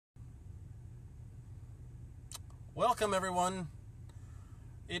Welcome, everyone.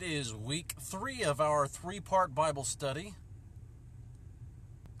 It is week 3 of our 3-part Bible study.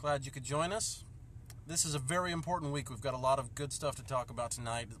 Glad you could join us. This is a very important week. We've got a lot of good stuff to talk about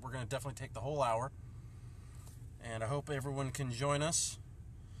tonight. We're going to definitely take the whole hour, and I hope everyone can join us.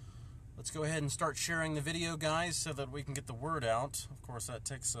 Let's go ahead and start sharing the video, guys, so that we can get the word out. Of course, that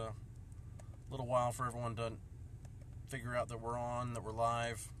takes a little while for everyone to figure out that we're on, that we're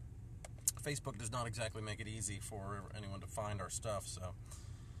live. Facebook does not exactly make it easy for anyone to find our stuff, so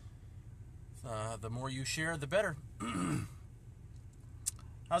the more you share, the better.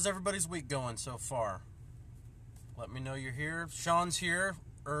 How's everybody's week going so far? Let me know you're here. Sean's here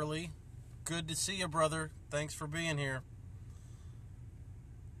early. Good to see you, brother. Thanks for being here.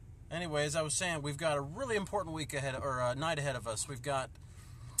 Anyways, I was saying we've got a really important week ahead, or night ahead of us. We've got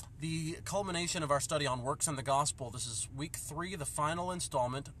the culmination of our study on works in the gospel. This is week 3, the final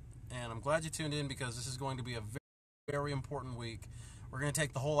installment. And I'm glad you tuned in because this is going to be a very, very important week. We're going to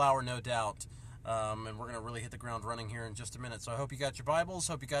take the whole hour, no doubt, and we're going to really hit the ground running here in just a minute. So I hope you got your Bibles,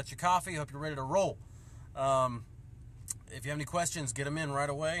 hope you got your coffee, hope you're ready to roll. If you have any questions, get them in right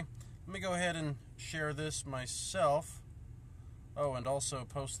away. Let me go ahead and share this myself. Oh, and also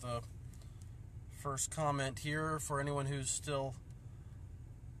post the first comment here for anyone who still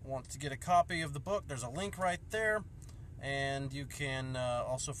wants to get a copy of the book. There's a link right there. And you can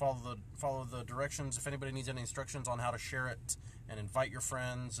also follow the directions. If anybody needs any instructions on how to share it and invite your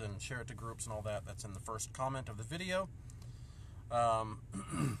friends and share it to groups and all that, that's in the first comment of the video.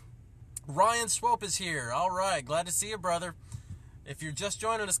 Ryan Swope is here. All right, glad to see you, brother. If you're just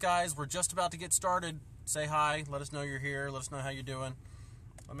joining us, guys, we're just about to get started. Say hi. Let us know you're here. Let us know how you're doing.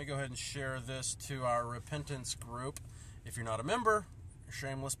 Let me go ahead and share this to our repentance group. If you're not a member,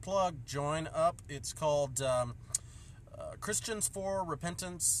 shameless plug, join up. It's called Christians for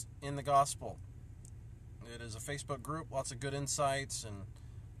Repentance in the Gospel. It is a Facebook group, lots of good insights and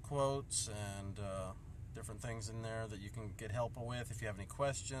quotes and different things in there that you can get help with if you have any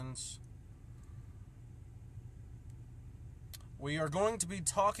questions. We are going to be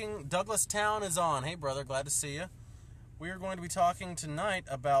talking, Douglas Town is on. Hey brother, glad to see you. We are going to be talking tonight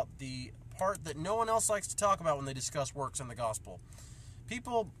about the part that no one else likes to talk about when they discuss works in the gospel.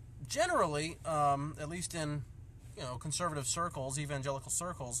 People generally, at least in conservative circles, evangelical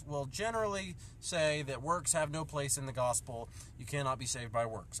circles, will generally say that works have no place in the gospel. You cannot be saved by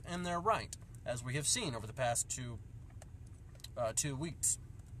works. And they're right, as we have seen over the past two weeks.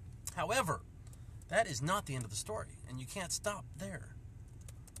 However, that is not the end of the story, and you can't stop there.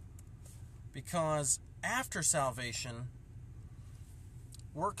 Because after salvation,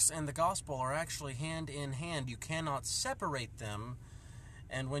 works and the gospel are actually hand in hand. You cannot separate them.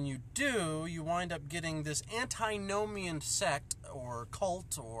 And when you do, you wind up getting this antinomian sect or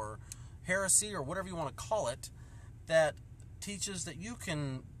cult or heresy or whatever you want to call it that teaches that you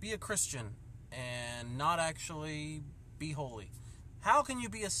can be a Christian and not actually be holy. How can you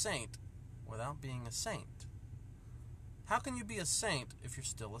be a saint without being a saint? How can you be a saint if you're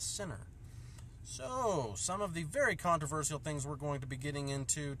still a sinner? So, some of the very controversial things we're going to be getting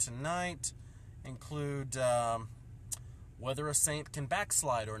into tonight include whether a saint can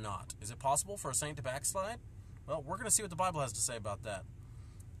backslide or not. Is it possible for a saint to backslide? Well, we're going to see what the Bible has to say about that.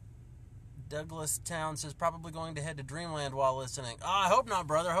 Douglas Town says, probably going to head to Dreamland while listening. I hope not,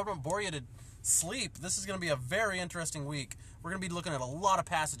 brother. I hope I don't bore you to sleep. This is going to be a very interesting week. We're going to be looking at a lot of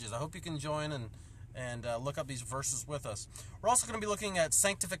passages. I hope you can join and look up these verses with us. We're also going to be looking at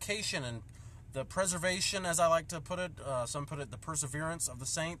sanctification and the preservation, as I like to put it. Some put it the perseverance of the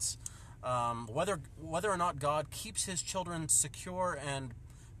saints. Whether or not God keeps His children secure and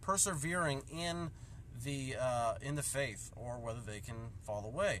persevering in the faith, or whether they can fall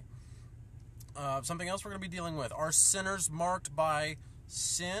away. Something else we're going to be dealing with: are sinners marked by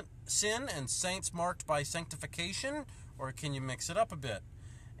sin and saints marked by sanctification, or can you mix it up a bit?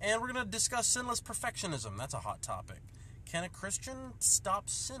 And we're going to discuss sinless perfectionism. That's a hot topic. Can a Christian stop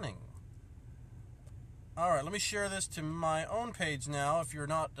sinning? All right, let me share this to my own page now. If you're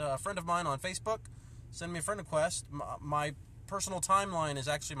not a friend of mine on Facebook, send me a friend request. My personal timeline is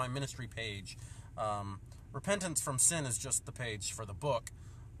actually my ministry page. Repentance from Sin is just the page for the book,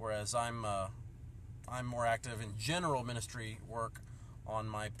 whereas I'm more active in general ministry work on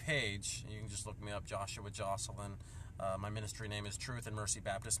my page. You can just look me up, Joshua Jocelyn. My ministry name is Truth and Mercy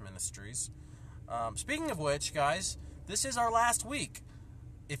Baptist Ministries. Speaking of which, guys, this is our last week.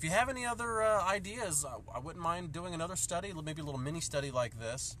 If you have any other ideas, I wouldn't mind doing another study, maybe a little mini study like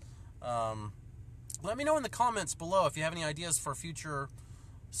this. Let me know in the comments below if you have any ideas for future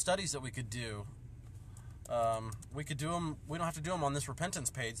studies that we could do. We could do them. We don't have to do them on this repentance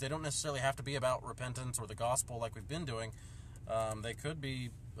page. They don't necessarily have to be about repentance or the gospel like we've been doing. They could be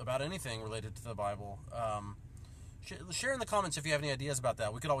about anything related to the Bible. Share in the comments if you have any ideas about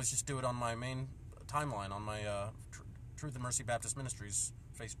that. We could always just do it on my main timeline, on my Truth and Mercy Baptist Ministries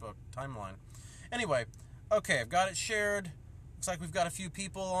Facebook timeline. Anyway, okay, I've got it shared. Looks like we've got a few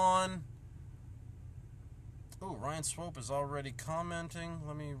people on. Oh, Ryan Swope is already commenting.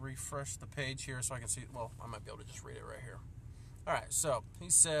 Let me refresh the page here so I can see. Well, I might be able to just read it right here. All right, so he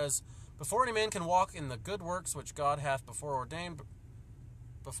says, before any man can walk in the good works which God hath before ordained,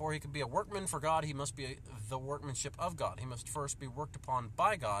 before he can be a workman for God, he must be the workmanship of God. He must first be worked upon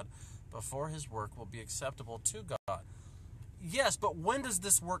by God before his work will be acceptable to God. Yes, but when does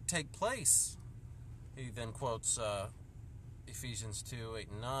this work take place? He then quotes Ephesians 2, 8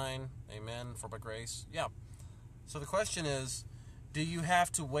 and 9. Amen, for by grace. Yeah. So the question is, do you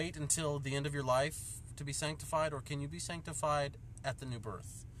have to wait until the end of your life to be sanctified, or can you be sanctified at the new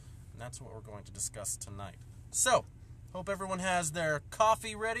birth? And that's what we're going to discuss tonight. So, hope everyone has their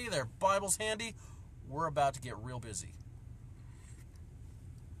coffee ready, their Bibles handy. We're about to get real busy.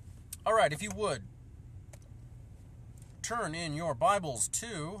 All right, if you would, turn in your Bibles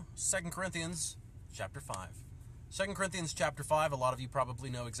to 2 Corinthians chapter 5. 2 Corinthians chapter 5, a lot of you probably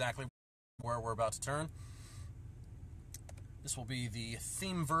know exactly where we're about to turn. This will be the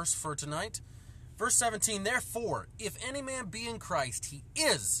theme verse for tonight. Verse 17, therefore, if any man be in Christ, he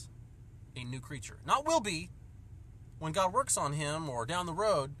is a new creature. Not will be when God works on him or down the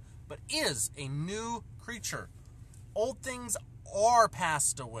road, but is a new creature. Old things are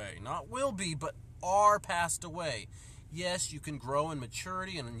passed away. Not will be, but are passed away. Yes, you can grow in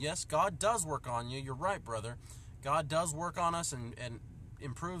maturity, and yes, God does work on you. You're right, brother. God does work on us and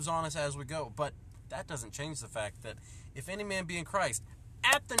improves on us as we go, but that doesn't change the fact that if any man be in Christ,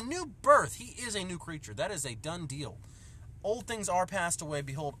 at the new birth, he is a new creature. That is a done deal. Old things are passed away.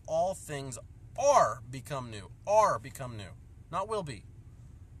 Behold, all things are become new. Are become new. Not will be.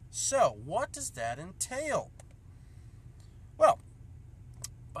 So, what does that entail? Well,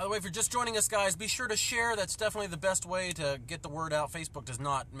 by the way, if you're just joining us, guys, be sure to share. That's definitely the best way to get the word out. Facebook does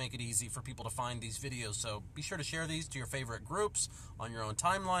not make it easy for people to find these videos, so be sure to share these to your favorite groups, on your own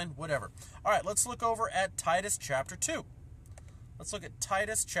timeline, whatever. All right, let's look over at Titus chapter 2. Let's look at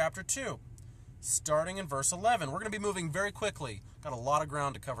Titus chapter 2, starting in verse 11. We're going to be moving very quickly. Got a lot of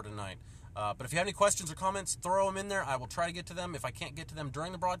ground to cover tonight. But if you have any questions or comments, throw them in there. I will try to get to them. If I can't get to them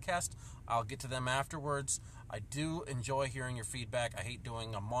during the broadcast, I'll get to them afterwards. I do enjoy hearing your feedback. I hate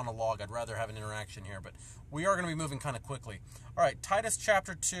doing a monologue. I'd rather have an interaction here, but we are going to be moving kind of quickly. All right, Titus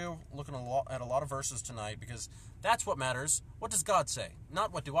chapter 2, looking at a lot of verses tonight because that's what matters. What does God say?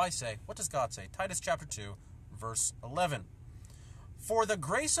 Not what do I say. What does God say? Titus chapter 2, verse 11. For the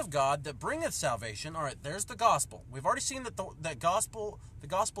grace of God that bringeth salvation, all right, there's the gospel. We've already seen that the gospel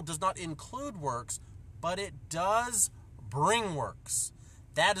does not include works, but it does bring works.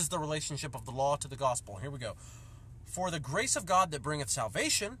 That is the relationship of the law to the gospel. Here we go. For the grace of God that bringeth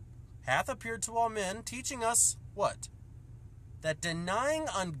salvation hath appeared to all men, teaching us what? That denying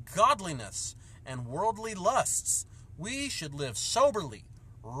ungodliness and worldly lusts, we should live soberly,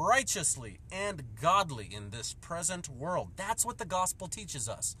 righteously, and godly in this present world. That's what the gospel teaches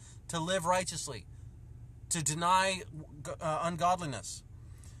us, to live righteously, to deny ungodliness.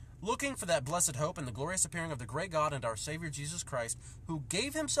 Looking for that blessed hope and the glorious appearing of the great God and our Savior Jesus Christ, who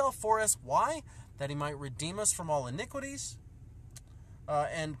gave himself for us. Why? That he might redeem us from all iniquities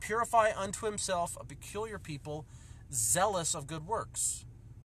and purify unto himself a peculiar people, zealous of good works.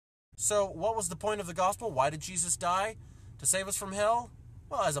 So what was the point of the gospel? Why did Jesus die? To save us from hell?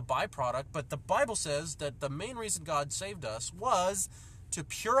 Well, as a byproduct, but the Bible says that the main reason God saved us was to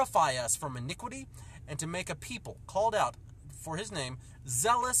purify us from iniquity and to make a people called out for his name,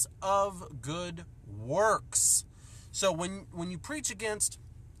 zealous of good works. So when you preach against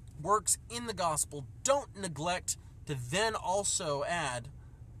works in the gospel, don't neglect to then also add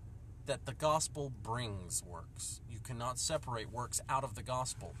that the gospel brings works. You cannot separate works out of the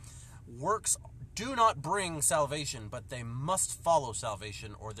gospel. Works do not bring salvation, but they must follow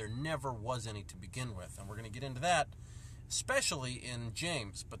salvation, or there never was any to begin with. And we're going to get into that, especially in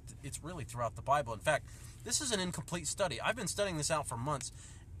James, but it's really throughout the Bible. In fact, this is an incomplete study. I've been studying this out for months,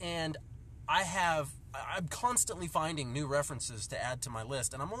 and I'm constantly finding new references to add to my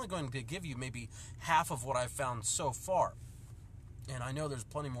list, and I'm only going to give you maybe half of what I've found so far. And I know there's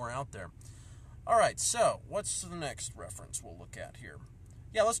plenty more out there. All right, so what's the next reference we'll look at here?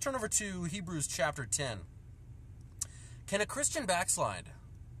 Yeah, let's turn over to Hebrews chapter 10. Can a Christian backslide?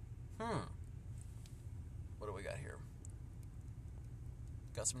 What do we got here?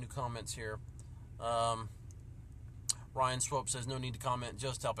 Got some new comments here. Ryan Swope says, no need to comment,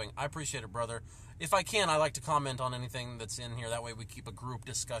 just helping. I appreciate it, brother. If I can, I like to comment on anything that's in here. That way we keep a group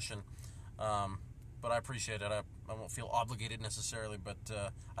discussion. But I appreciate it. I won't feel obligated necessarily, but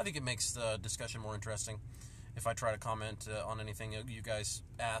I think it makes the discussion more interesting if I try to comment on anything you guys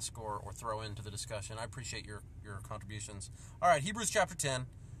ask or throw into the discussion. I appreciate your contributions. All right, Hebrews chapter 10.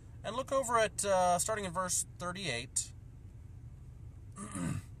 And look over at, starting in verse 38.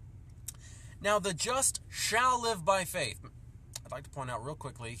 Now the just shall live by faith. I'd like to point out real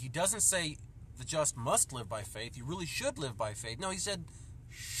quickly, he doesn't say the just must live by faith. You really should live by faith. No, he said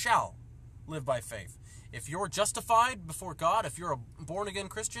shall live by faith. If you're justified before God, if you're a born-again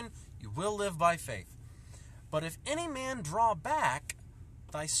Christian, you will live by faith. But if any man draw back,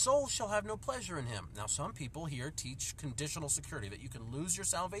 thy soul shall have no pleasure in him. Now, some people here teach conditional security, that you can lose your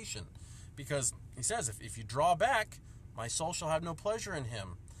salvation. Because he says, if you draw back, my soul shall have no pleasure in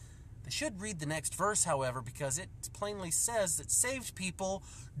him. They should read the next verse, however, because it plainly says that saved people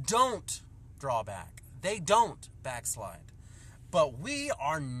don't draw back. They don't backslide. But we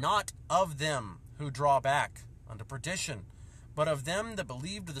are not of them who draw back unto perdition, but of them that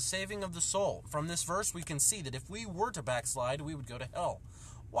believe to the saving of the soul. From this verse, we can see that if we were to backslide, we would go to hell.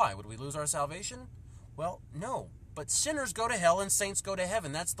 Why? Would we lose our salvation? Well, no. But sinners go to hell and saints go to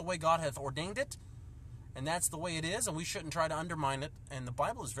heaven. That's the way God hath ordained it. And that's the way it is, and we shouldn't try to undermine it. And the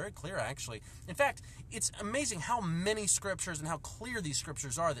Bible is very clear, actually. In fact, it's amazing how many scriptures and how clear these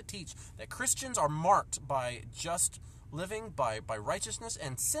scriptures are that teach that Christians are marked by just living, by righteousness,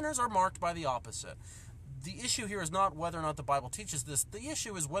 and sinners are marked by the opposite. The issue here is not whether or not the Bible teaches this. The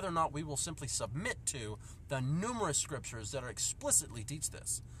issue is whether or not we will simply submit to the numerous scriptures that are explicitly teach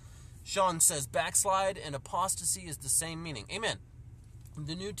this. Sean says, backslide and apostasy is the same meaning. Amen.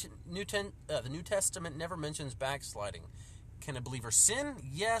 The New Testament never mentions backsliding. Can a believer sin?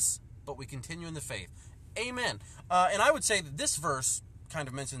 Yes, but we continue in the faith. Amen. And I would say that this verse kind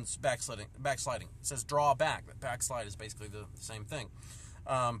of mentions backsliding. It says draw back. Backslide is basically the same thing.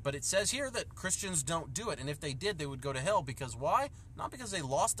 But it says here that Christians don't do it. And if they did, they would go to hell. Because why? Not because they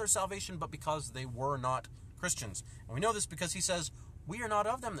lost their salvation, but because they were not Christians. And we know this because he says, we are not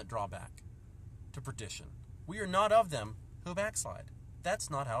of them that draw back to perdition. We are not of them who backslide.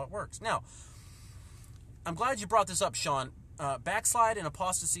 That's not how it works. Now, I'm glad you brought this up, Sean. Backslide and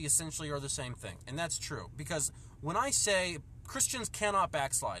apostasy essentially are the same thing. And that's true. Because when I say Christians cannot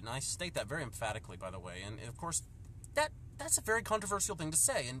backslide, and I state that very emphatically, by the way, and of course, that's a very controversial thing to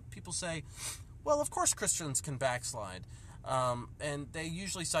say. And people say, well, of course Christians can backslide. And they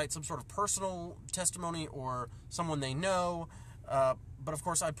usually cite some sort of personal testimony or someone they know. But of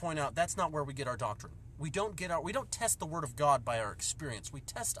course, I point out that's not where we get our doctrine. We don't test the Word of God by our experience. We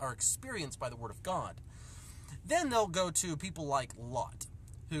test our experience by the Word of God. Then they'll go to people like Lot,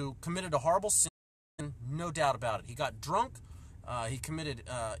 who committed a horrible sin, no doubt about it. He got drunk. He committed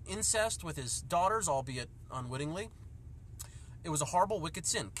incest with his daughters, albeit unwittingly. It was a horrible, wicked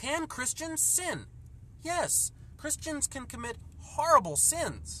sin. Can Christians sin? Yes. Christians can commit horrible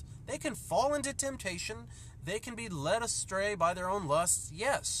sins. They can fall into temptation. They can be led astray by their own lusts.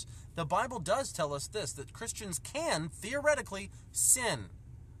 Yes. The Bible does tell us this, that Christians can, theoretically, sin.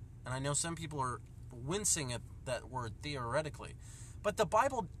 And I know some people are wincing at that word, theoretically. But the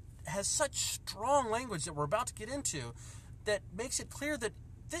Bible has such strong language that we're about to get into that makes it clear that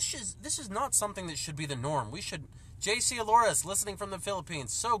this is not something that should be the norm. We should... J.C. Aloris, listening from the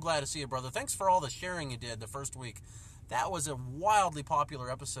Philippines, so glad to see you, brother. Thanks for all the sharing you did the first week. That was a wildly popular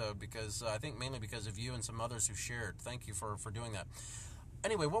episode because I think mainly because of you and some others who shared. Thank you for doing that.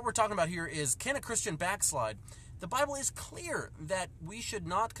 Anyway, what we're talking about here is, can a Christian backslide? The Bible is clear that we should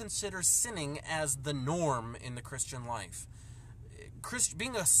not consider sinning as the norm in the Christian life.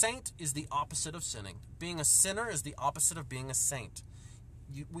 Being a saint is the opposite of sinning. Being a sinner is the opposite of being a saint.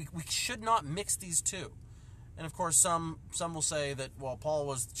 We should not mix these two. And of course, some will say that, well, Paul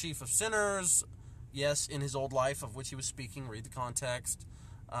was the chief of sinners. Yes, in his old life, of which he was speaking. Read the context.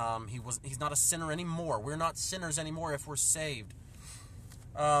 He's not a sinner anymore. We're not sinners anymore if we're saved.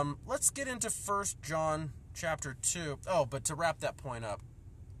 Let's get into 1 John chapter 2. Oh, but to wrap that point up,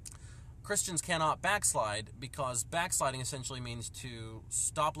 Christians cannot backslide because backsliding essentially means to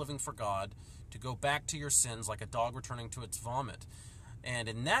stop living for God, to go back to your sins like a dog returning to its vomit. And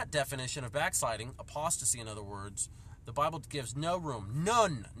in that definition of backsliding, apostasy in other words, the Bible gives no room,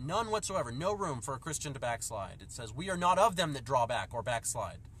 none whatsoever, no room for a Christian to backslide. It says, we are not of them that draw back or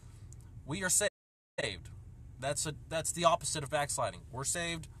backslide. We are saved. That's the opposite of backsliding. We're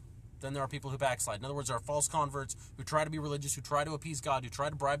saved, then there are people who backslide. In other words, there are false converts who try to be religious, who try to appease God, who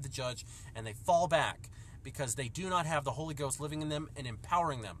try to bribe the judge, and they fall back. because they do not have the Holy Ghost living in them and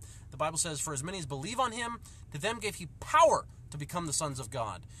empowering them. The Bible says, for as many as believe on him, to them gave he power to become the sons of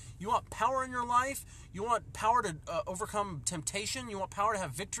God. You want power in your life? You want power to overcome temptation? You want power to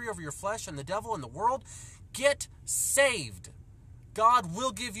have victory over your flesh and the devil and the world? Get saved. God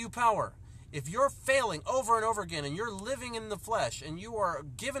will give you power. If you're failing over and over again and you're living in the flesh and you are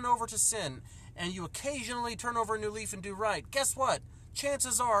given over to sin and you occasionally turn over a new leaf and do right, guess what?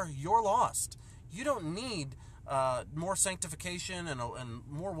 Chances are you're lost. You don't need more sanctification and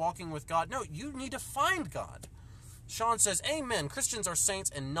more walking with God. No, you need to find God. Sean says, amen. Christians are saints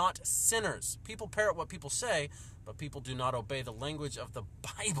and not sinners. People parrot what people say, but people do not obey the language of the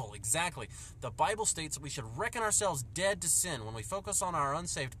Bible. Exactly. The Bible states that we should reckon ourselves dead to sin. When we focus on our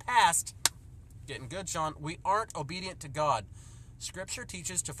unsaved past, getting good, Sean, we aren't obedient to God. Scripture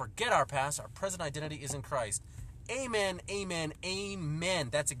teaches to forget our past. Our present identity is in Christ. Amen, amen, amen.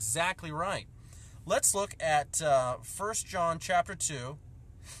 That's exactly right. Let's look at 1 John chapter 2.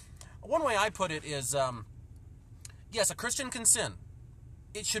 One way I put it is, yes, a Christian can sin.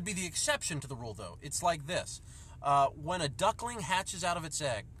 It should be the exception to the rule, though. It's like this. When a duckling hatches out of its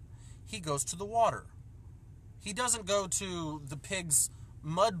egg, he goes to the water. He doesn't go to the pig's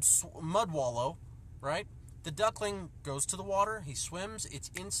mud wallow, right? The duckling goes to the water. He swims. It's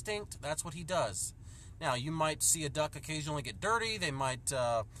instinct. That's what he does. Now, you might see a duck occasionally get dirty. They might,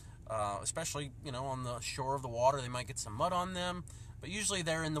 especially, on the shore of the water, they might get some mud on them. But usually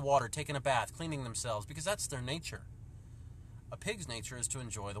they're in the water, taking a bath, cleaning themselves, because that's their nature. A pig's nature is to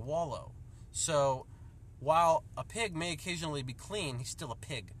enjoy the wallow. So, while a pig may occasionally be clean, he's still a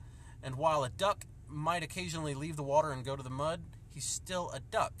pig. And while a duck might occasionally leave the water and go to the mud, he's still a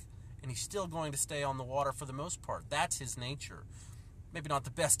duck. And he's still going to stay on the water for the most part. That's his nature. Maybe not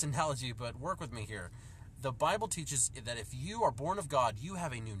the best analogy, but work with me here. The Bible teaches that if you are born of God, you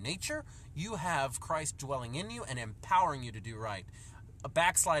have a new nature. You have Christ dwelling in you and empowering you to do right.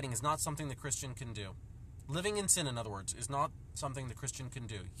 Backsliding is not something the Christian can do. Living in sin, in other words, is not something the Christian can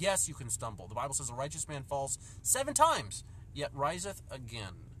do. Yes, you can stumble. The Bible says a righteous man falls 7 times, yet riseth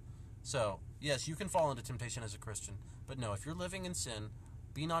again. So, yes, you can fall into temptation as a Christian. But no, if you're living in sin,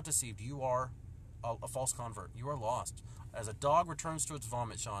 be not deceived. You are a false convert. You are lost. As a dog returns to its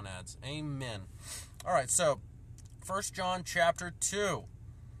vomit, Sean adds. Amen. All right, so 1 John chapter 2.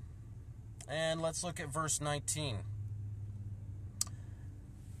 And let's look at verse 19.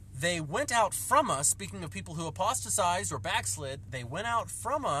 They went out from us, speaking of people who apostatized or backslid, they went out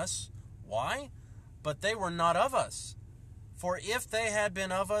from us. Why? But they were not of us. For if they had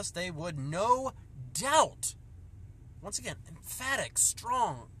been of us, they would no doubt, once again, emphatic,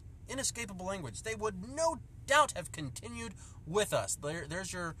 strong, inescapable language, they would no doubt have continued with us.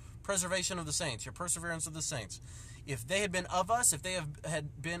 There's your preservation of the saints, your perseverance of the saints. If they had been of us, if they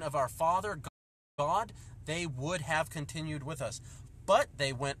had been of our Father, God, they would have continued with us. But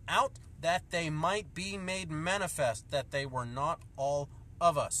they went out that they might be made manifest that they were not all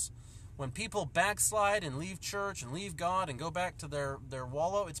of us. When people backslide and leave church and leave God and go back to their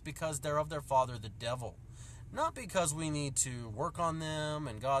wallow, it's because they're of their father, the devil. Not because we need to work on them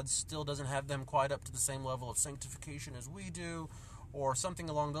and God still doesn't have them quite up to the same level of sanctification as we do or something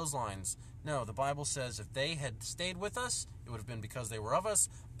along those lines. No, the Bible says if they had stayed with us, it would have been because they were of us,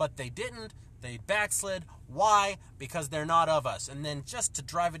 but they didn't. They backslid. Why? Because they're not of us. And then just to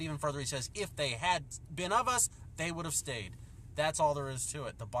drive it even further, he says, if they had been of us, they would have stayed. That's all there is to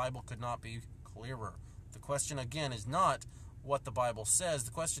it. The Bible could not be clearer. The question, again, is not what the Bible says.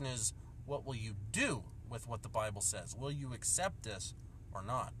 The question is, what will you do with what the Bible says? Will you accept this or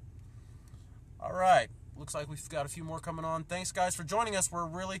not? All right. Looks like we've got a few more coming on. Thanks, guys, for joining us. We're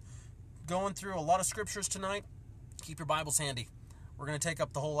really going through a lot of scriptures tonight. Keep your Bibles handy. We're going to take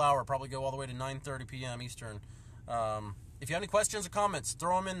up the whole hour, probably go all the way to 9:30 p.m. Eastern. If you have any questions or comments,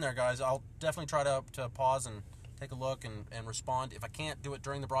 throw them in there, guys. I'll definitely try to pause and take a look and respond. If I can't do it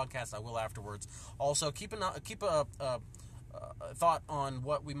during the broadcast, I will afterwards. Also, keep a thought on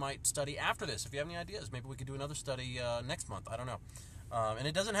what we might study after this. If you have any ideas, maybe we could do another study next month. I don't know. And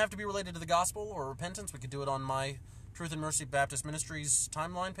it doesn't have to be related to the gospel or repentance. We could do it on my Truth and Mercy Baptist Ministries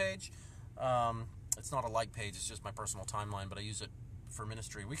timeline page. It's not a like page. It's just my personal timeline, but I use it for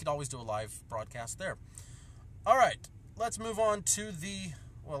ministry. We could always do a live broadcast there. All right. Let's move on to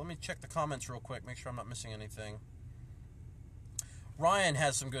let me check the comments real quick, make sure I'm not missing anything. Ryan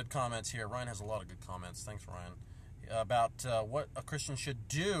has some good comments here. Ryan has a lot of good comments. Thanks, Ryan. About what a Christian should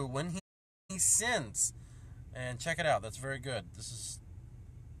do when he sins. And check it out. That's very good. This is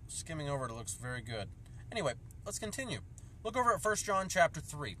skimming over it. It looks very good. Anyway, let's continue. Look over at 1 John chapter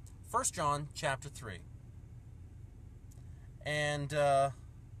 3. 1 John chapter 3. And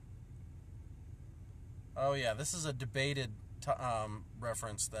Oh yeah, this is a debated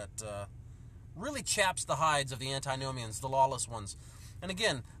reference that really chaps the hides of the antinomians, the lawless ones. And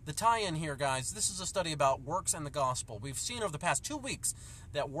again, the tie-in here, guys, this is a study about works and the gospel. We've seen over the past 2 weeks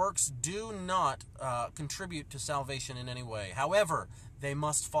that works do not contribute to salvation in any way. However, they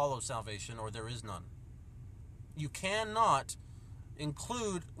must follow salvation or there is none. You cannot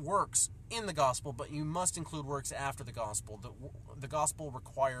include works in the gospel, but you must include works after the gospel. The gospel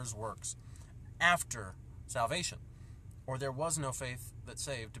requires works after salvation, or there was no faith that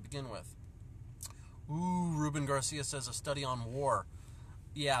saved to begin with. Ooh, Ruben Garcia says a study on war.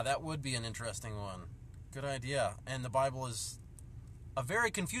 Yeah, that would be an interesting one. Good idea. And the Bible is a very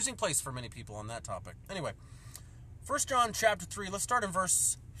confusing place for many people on that topic. Anyway, 1 John chapter 3, let's start in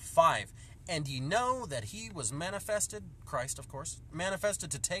verse 5. And ye know that he was manifested, Christ of course,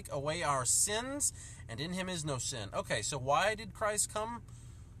 manifested to take away our sins, and in him is no sin. Okay, so why did Christ come?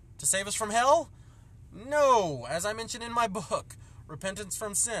 To save us from hell? No, as I mentioned in my book, Repentance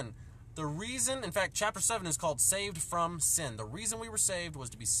from Sin. The reason, in fact, chapter 7 is called Saved from Sin. The reason we were saved was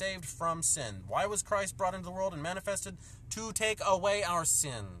to be saved from sin. Why was Christ brought into the world and manifested? To take away our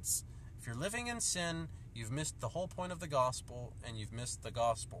sins. If you're living in sin, you've missed the whole point of the gospel, and you've missed the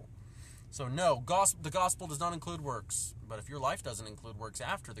gospel. So no, the gospel does not include works. But if your life doesn't include works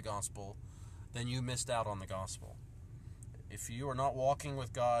after the gospel, then you missed out on the gospel. If you are not walking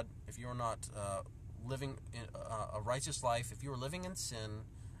with God, if you are not living a righteous life, if you are living in sin,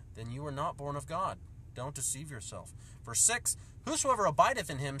 then you are not born of God. Don't deceive yourself. Verse 6, whosoever abideth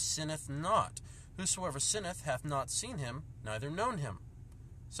in him sinneth not. Whosoever sinneth hath not seen him, neither known him.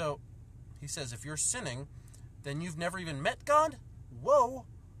 So, he says, if you're sinning, then you've never even met God? Whoa!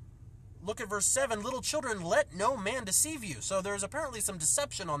 Look at verse 7, little children, let no man deceive you. So there's apparently some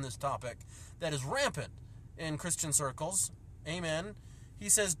deception on this topic that is rampant in Christian circles. Amen. He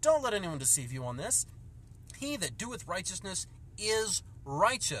says, don't let anyone deceive you on this. He that doeth righteousness is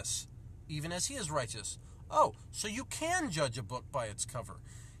righteous, even as he is righteous. Oh, so you can judge a book by its cover.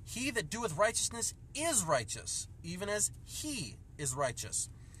 He that doeth righteousness is righteous, even as he is righteous.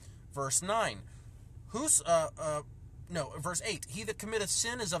 Verse 9. Verse 8. He that committeth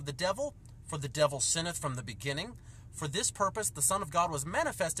sin is of the devil, for the devil sinneth from the beginning. For this purpose the Son of God was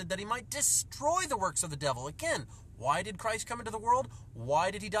manifested, that he might destroy the works of the devil. Again, why did Christ come into the world? Why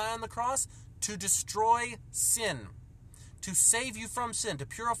did he die on the cross? To destroy sin. To save you from sin, to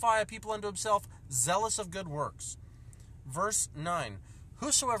purify a people unto himself, zealous of good works. Verse 9,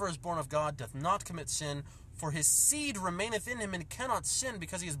 whosoever is born of God doth not commit sin, for his seed remaineth in him, and cannot sin,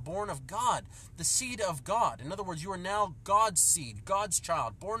 because he is born of God, the seed of God. In other words, you are now God's seed, God's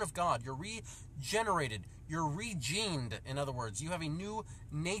child, born of God. You're regenerated. You're regened. In other words, you have a new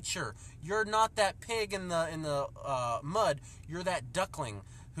nature. You're not that pig in the mud. You're that duckling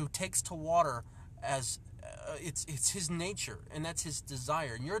who takes to water as it's his nature, and that's his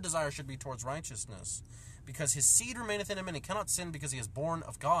desire. And your desire should be towards righteousness, because his seed remaineth in him, and he cannot sin because he is born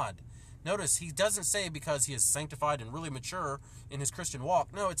of God. Notice, he doesn't say because he is sanctified and really mature in his Christian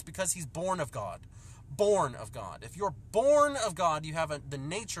walk. No, it's because he's born of God. Born of God. If you're born of God, you have the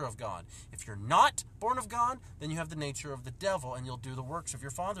nature of God. If you're not born of God, then you have the nature of the devil, and you'll do the works of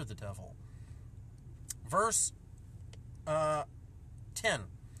your father, the devil. Verse 10.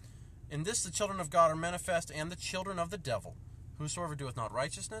 In this the children of God are manifest, and the children of the devil. Whosoever doeth not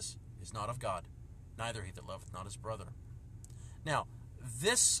righteousness is not of God, neither he that loveth not his brother. Now,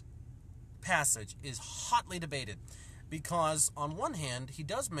 this passage is hotly debated, because on one hand, he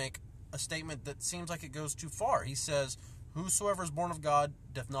does make a statement that seems like it goes too far. He says, whosoever is born of God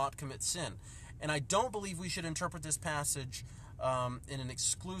doth not commit sin. And I don't believe we should interpret this passage in an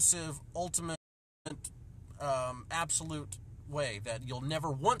exclusive, ultimate, absolute way, that you'll never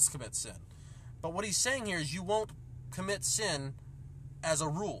once commit sin. But what he's saying here is you won't commit sin as a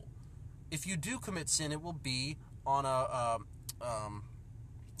rule. If you do commit sin, it will be on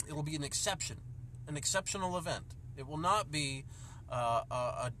it will be an exception, an exceptional event. It will not be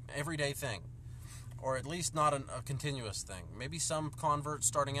a everyday thing, or at least not a continuous thing. Maybe some converts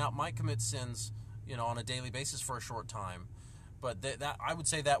starting out might commit sins, on a daily basis for a short time, but that I would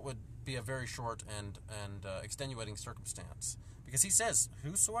say that would be a very short and extenuating circumstance, because he says,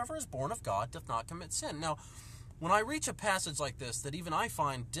 whosoever is born of God doth not commit sin. Now, when I reach a passage like this that even I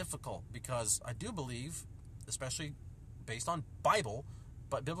find difficult, because I do believe, especially based on Bible,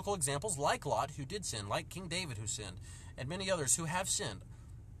 but biblical examples like Lot, who did sin, like King David, who sinned, and many others who have sinned,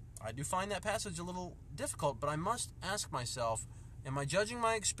 I do find that passage a little difficult, but I must ask myself, am I judging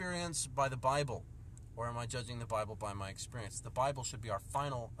my experience by the Bible, or am I judging the Bible by my experience? The Bible should be our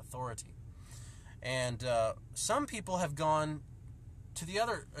final authority. And some people have gone to the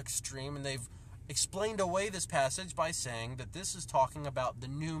other extreme, and they've explained away this passage by saying that this is talking about the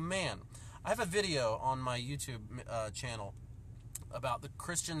new man. I have a video on my YouTube channel about the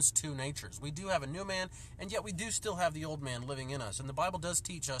Christian's two natures. We do have a new man, and yet we do still have the old man living in us. And the Bible does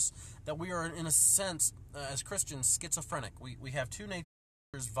teach us that we are, in a sense, as Christians, schizophrenic. We have two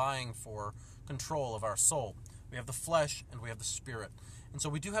natures vying for control of our soul. We have the flesh and we have the spirit. And so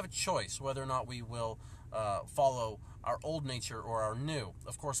we do have a choice whether or not we will follow our old nature or our new.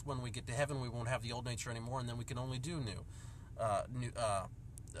 Of course, when we get to heaven, we won't have the old nature anymore, and then we can only do new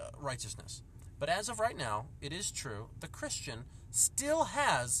righteousness. But as of right now, it is true, the Christian still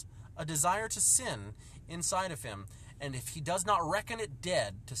has a desire to sin inside of him, and if he does not reckon it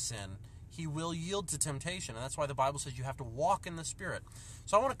dead to sin, he will yield to temptation, and that's why the Bible says you have to walk in the Spirit.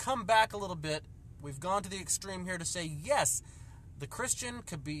 So I want to come back a little bit. We've gone to the extreme here to say, yes, the Christian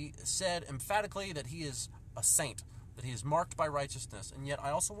could be said emphatically that he is a saint, that he is marked by righteousness, and yet I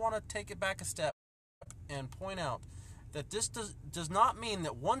also want to take it back a step and point out that this does not mean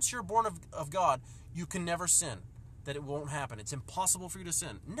that once you're born of God, you can never sin, that it won't happen. It's impossible for you to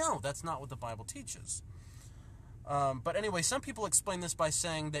sin. No, that's not what the Bible teaches. But anyway, some people explain this by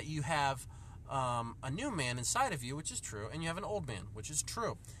saying that you have a new man inside of you, which is true, and you have an old man, which is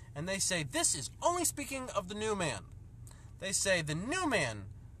true. And they say this is only speaking of the new man. They say the new man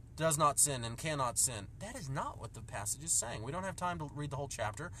does not sin and cannot sin. That is not what the passage is saying. We don't have time to read the whole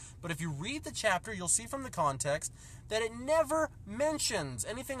chapter, but if you read the chapter, you'll see from the context that it never mentions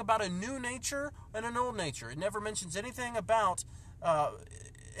anything about a new nature and an old nature. It never mentions anything about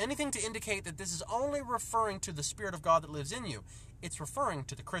anything to indicate that this is only referring to the Spirit of God that lives in you. It's referring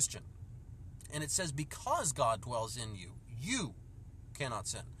to the Christian. And it says because God dwells in you, you cannot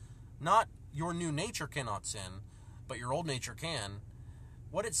sin. Not your new nature cannot sin, but your old nature can.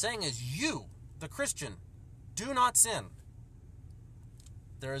 What it's saying is you, the Christian, do not sin.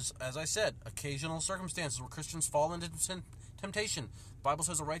 There's, as I said, occasional circumstances where Christians fall into temptation. The Bible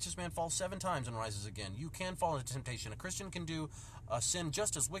says a righteous man falls 7 times and rises again. You can fall into temptation. A Christian can do a sin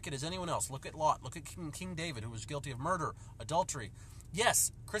just as wicked as anyone else. Look at Lot. Look at King David, who was guilty of murder, adultery.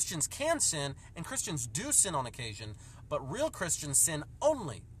 Yes, Christians can sin, and Christians do sin on occasion, but real Christians sin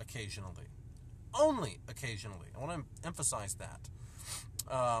only occasionally. Only occasionally. I want to emphasize that.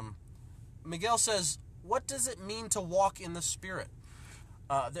 Miguel says, what does it mean to walk in the Spirit?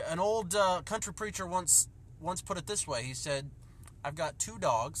 An old country preacher once put it this way. He said, I've got 2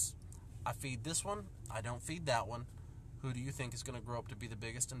 dogs. I feed this one. I don't feed that one. Who do you think is going to grow up to be the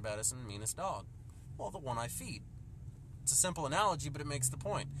biggest and baddest and meanest dog? Well, the one I feed. It's a simple analogy, but it makes the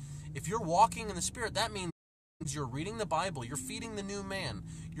point. If you're walking in the Spirit, that means you're reading the Bible. You're feeding the new man.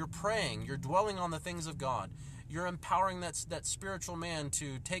 You're praying. You're dwelling on the things of God. You're empowering that spiritual man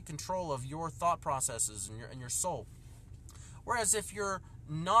to take control of your thought processes and your soul. Whereas if you're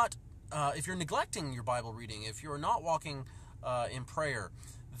not, if you're neglecting your Bible reading, if you're not walking in prayer,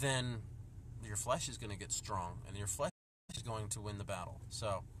 then your flesh is going to get strong, and your flesh is going to win the battle.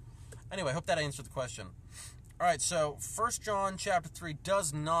 So, anyway, I hope that answered the question. All right, so 1 John chapter 3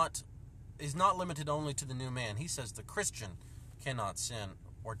 is not limited only to the new man. He says the Christian cannot sin,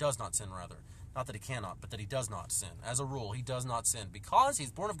 or does not sin, rather. Not that he cannot, but that he does not sin. As a rule, he does not sin because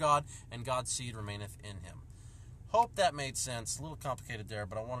he's born of God and God's seed remaineth in him. Hope that made sense. A little complicated there,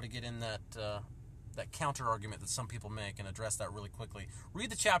 but I wanted to get in that counter argument that some people make and address that really quickly. Read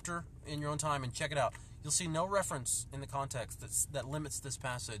the chapter in your own time and check it out. You'll see no reference in the context that limits this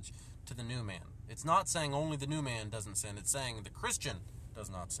passage to the new man. It's not saying only the new man doesn't sin. It's saying the Christian does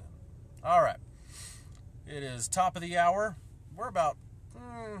not sin. All right. It is top of the hour. We're about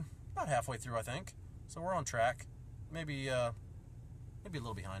halfway through, I think. So we're on track. Maybe a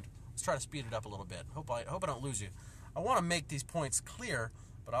little behind. Let's try to speed it up a little bit. Hope I don't lose you. I want to make these points clear,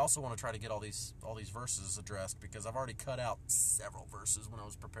 but I also want to try to get all these verses addressed because I've already cut out several verses when I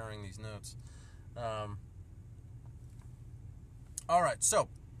was preparing these notes. All right, so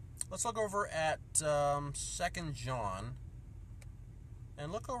let's look over at 2 John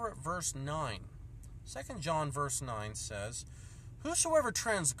and look over at verse 9. 2 John verse 9 says, Whosoever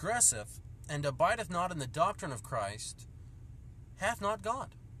transgresseth and abideth not in the doctrine of Christ hath not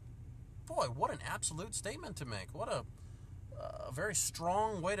God. Boy, what an absolute statement to make. What a very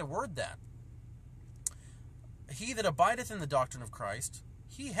strong way to word that. He that abideth in the doctrine of Christ,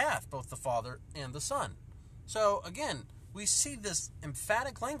 he hath both the Father and the Son. So, again, we see this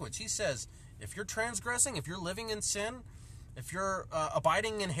emphatic language. He says, if you're transgressing, if you're living in sin, if you're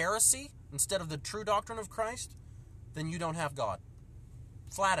abiding in heresy instead of the true doctrine of Christ, then you don't have God.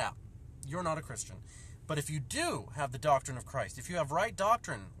 Flat out. You're not a Christian. But if you do have the doctrine of Christ, if you have right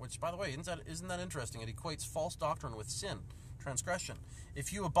doctrine, which, by the way, isn't that interesting? It equates false doctrine with sin. transgression.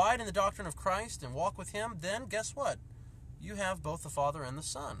 If you abide in the doctrine of Christ and walk with him, then guess what? You have both the Father and the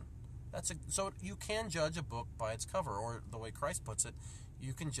Son. So you can judge a book by its cover, or the way Christ puts it,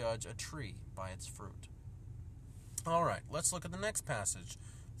 you can judge a tree by its fruit. All right, let's look at the next passage.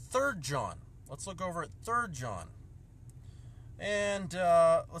 3 John. Let's look over at 3 John. And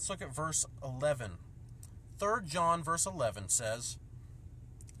let's look at verse 11. 3 John verse 11 says,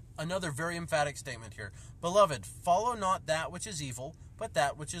 another very emphatic statement here. Beloved, follow not that which is evil, but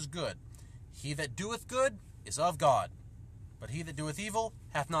that which is good. He that doeth good is of God, but he that doeth evil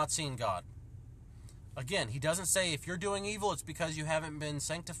hath not seen God. Again, he doesn't say if you're doing evil, it's because you haven't been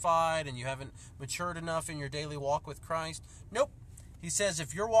sanctified and you haven't matured enough in your daily walk with Christ. Nope. He says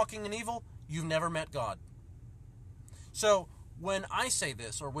if you're walking in evil, you've never met God. So when I say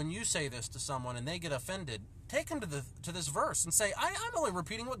this, or when you say this to someone and they get offended, take them to this verse and say, I'm only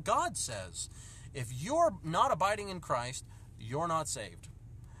repeating what God says. If you're not abiding in Christ, you're not saved.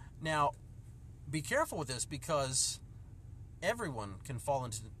 Now, be careful with this, because everyone can fall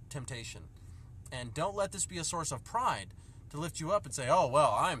into temptation. And don't let this be a source of pride to lift you up and say, oh,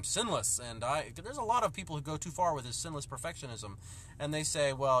 well, I'm sinless. And there's a lot of people who go too far with this sinless perfectionism. And they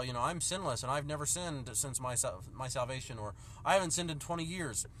say, well, I'm sinless and I've never sinned since my salvation, or I haven't sinned in 20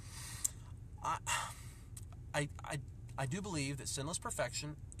 years. I do believe that sinless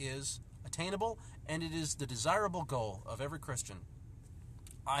perfection is attainable, and it is the desirable goal of every Christian.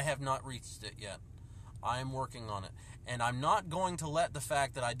 I have not reached it yet. I am working on it. And I'm not going to let the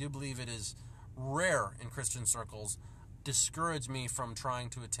fact that I do believe it is rare in Christian circles discourage me from trying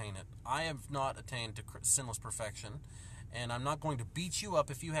to attain it. I have not attained to sinless perfection, and I'm not going to beat you up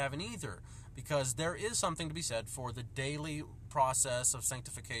if you haven't either, because there is something to be said for the daily process of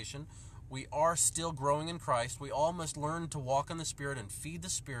sanctification. We are still growing in Christ. We all must learn to walk in the Spirit and feed the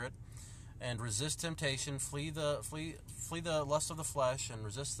Spirit and resist temptation, flee the lust of the flesh, and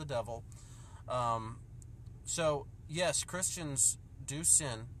resist the devil. So, yes, Christians do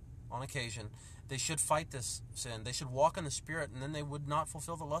sin on occasion. They should fight this sin. They should walk in the Spirit, and then they would not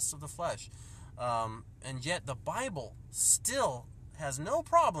fulfill the lusts of the flesh. And yet the Bible still has no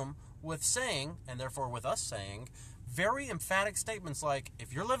problem with saying, and therefore with us saying, very emphatic statements like,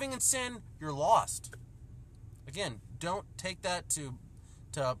 if you're living in sin, you're lost. Again, don't take that to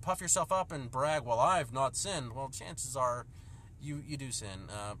puff yourself up and brag, well, I've not sinned. Well, chances are you do sin.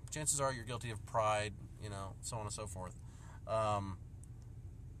 Chances are you're guilty of pride, so on and so forth.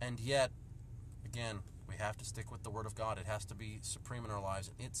 And yet, again, we have to stick with the Word of God. It has to be supreme in our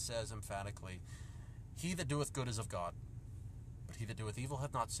lives. It says emphatically, he that doeth good is of God, but he that doeth evil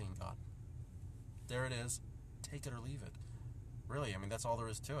hath not seen God. There it is. Take it or leave it. Really, that's all there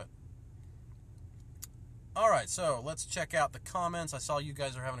is to it. All right, so let's check out the comments. I saw you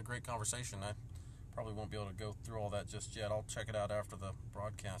guys are having a great conversation. I probably won't be able to go through all that just yet. I'll check it out after the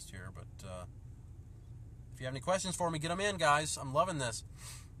broadcast here. But if you have any questions for me, get them in, guys. I'm loving this.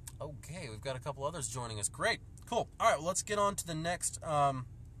 Okay, we've got a couple others joining us. Great. Cool. All right, well, let's get on to the next.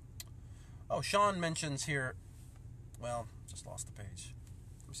 Sean mentions here. Well, just lost the page.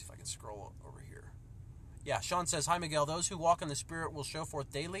 Let me see if I can scroll over here. Yeah, Sean says, hi, Miguel. Those who walk in the Spirit will show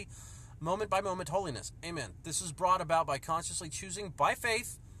forth daily, moment by moment, holiness. Amen. This is brought about by consciously choosing by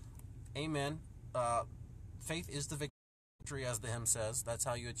faith. Amen. Faith is the victory, as the hymn says. That's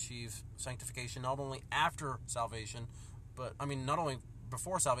how you achieve sanctification, not only after salvation, but, not only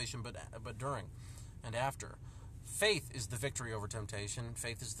before salvation, but during and after. Faith is the victory over temptation.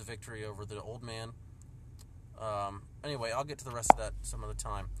 Faith is the victory over the old man. Anyway, I'll get to the rest of that some other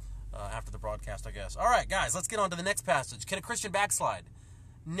time after the broadcast, I guess. All right, guys, let's get on to the next passage. Can a Christian backslide?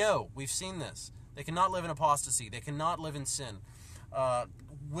 No, we've seen this. They cannot live in apostasy. They cannot live in sin.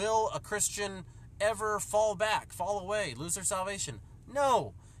 Will a Christian ever fall back, fall away, lose their salvation?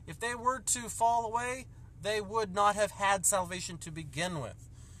 No. If they were to fall away, they would not have had salvation to begin with.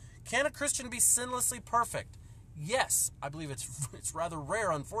 Can a Christian be sinlessly perfect? Yes. I believe it's rather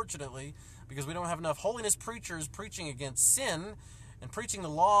rare, unfortunately, because we don't have enough holiness preachers preaching against sin and preaching the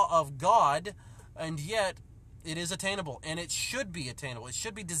law of God, and yet it is attainable, and it should be attainable. It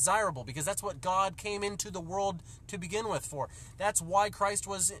should be desirable, because that's what God came into the world to begin with for. That's why Christ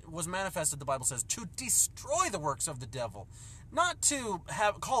was manifested, the Bible says, to destroy the works of the devil. Not to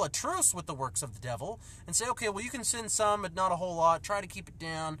call a truce with the works of the devil and say, okay, well, you can sin some, but not a whole lot. Try to keep it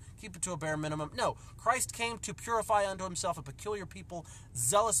down, keep it to a bare minimum. No, Christ came to purify unto himself a peculiar people,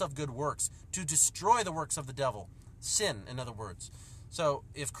 zealous of good works, to destroy the works of the devil. Sin, in other words. So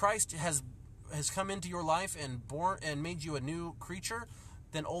if Christ has come into your life and made you a new creature,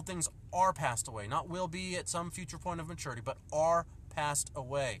 then old things are passed away. Not will be at some future point of maturity, but are passed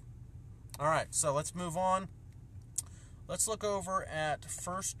away. All right, so let's move on. Let's look over at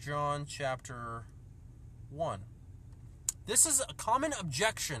 1 John chapter 1. This is a common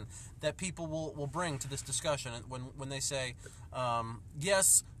objection that people will bring to this discussion when they say,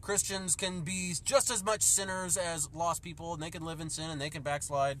 yes, Christians can be just as much sinners as lost people, and they can live in sin, and they can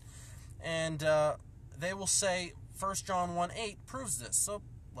backslide. And they will say 1 John 1:8 proves this. So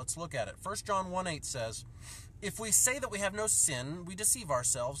let's look at it. 1 John 1:8 says, if we say that we have no sin, we deceive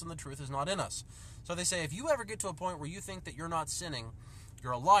ourselves, and the truth is not in us. So they say, if you ever get to a point where you think that you're not sinning,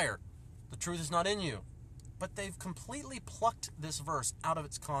 you're a liar. The truth is not in you. But they've completely plucked this verse out of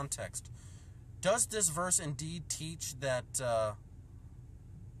its context. Does this verse indeed teach that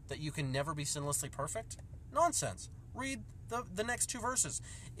you can never be sinlessly perfect? Nonsense. Read the next two verses.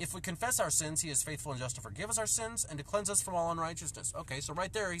 If we confess our sins, he is faithful and just to forgive us our sins and to cleanse us from all unrighteousness. Okay, so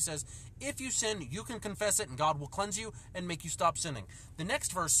right there he says, if you sin, you can confess it and God will cleanse you and make you stop sinning. The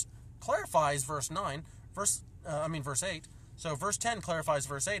next verse clarifies verse 8. So verse 10 clarifies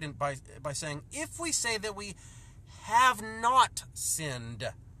verse 8 and by saying, if we say that we have not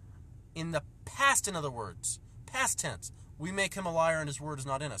sinned, in the past, in other words, past tense, we make him a liar and his word is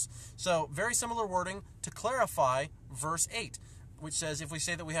not in us. So very similar wording to clarify verse 8, which says, if we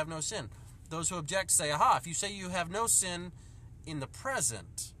say that we have no sin. Those who object say, aha, if you say you have no sin in the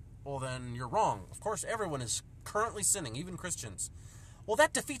present, well then you're wrong. Of course, everyone is currently sinning, even Christians. Well,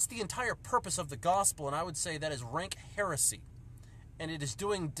 that defeats the entire purpose of the gospel, and I would say that is rank heresy. And it is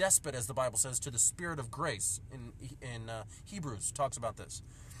doing despot, as the Bible says, to the spirit of grace. In Hebrews talks about this.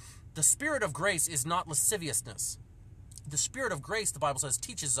 The spirit of grace is not lasciviousness. The spirit of grace, the Bible says,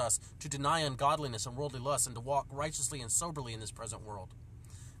 teaches us to deny ungodliness and worldly lust and to walk righteously and soberly in this present world.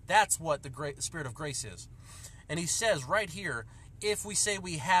 That's what the spirit of grace is. And he says right here, if we say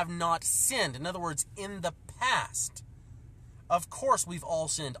we have not sinned, in other words, in the past, of course we've all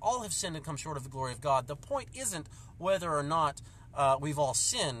sinned. All have sinned and come short of the glory of God. The point isn't whether or not we've all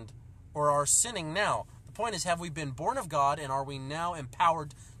sinned or are sinning now. The point is, have we been born of God and are we now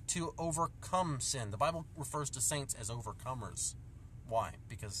empowered to overcome sin? The Bible refers to saints as overcomers. Why?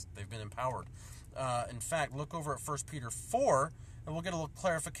 Because they've been empowered. In fact, look over at 1 Peter 4, and we'll get a little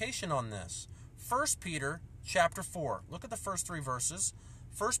clarification on this. 1 Peter chapter 4. Look at the first three verses.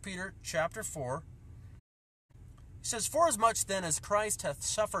 1 Peter chapter 4. He says, forasmuch then as Christ hath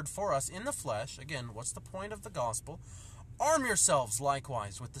suffered for us in the flesh, again, what's the point of the gospel? Arm yourselves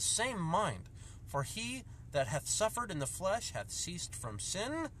likewise with the same mind, for he that hath suffered in the flesh hath ceased from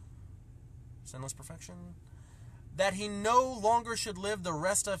sin, sinless perfection, that he no longer should live the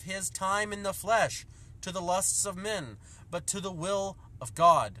rest of his time in the flesh, to the lusts of men, but to the will of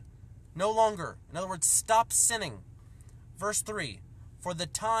God. No longer. In other words, stop sinning. Verse 3, for the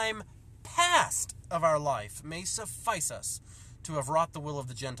time past of our life may suffice us to have wrought the will of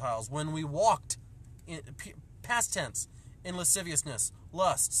the Gentiles, when we walked, in past tense, in lasciviousness,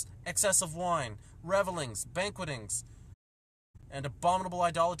 lusts, excess of wine, revelings, banquetings, and abominable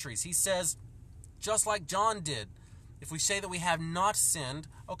idolatries. He says, just like John did, if we say that we have not sinned,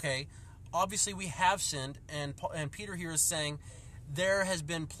 okay, obviously we have sinned, and Peter here is saying, there has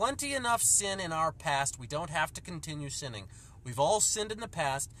been plenty enough sin in our past, we don't have to continue sinning. We've all sinned in the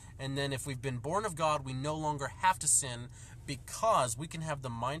past, and then if we've been born of God, we no longer have to sin because we can have the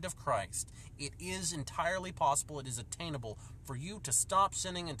mind of Christ. It is entirely possible, it is attainable for you to stop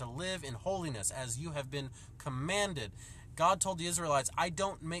sinning and to live in holiness as you have been commanded. God told the Israelites, I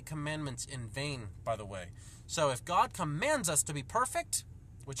don't make commandments in vain, by the way. So if God commands us to be perfect,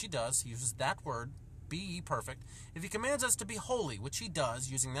 which he does, he uses that word, be ye perfect. If he commands us to be holy, which he does,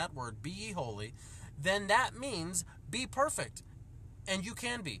 using that word, be ye holy, then that means be perfect. And you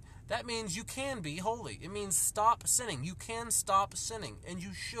can be. That means you can be holy. It means stop sinning. You can stop sinning, and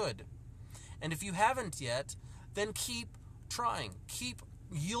you should. And if you haven't yet, then keep trying. Keep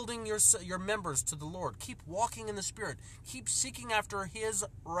yielding your members to the Lord. Keep walking in the Spirit. Keep seeking after his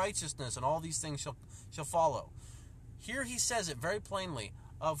righteousness, and all these things shall follow. Here he says it very plainly.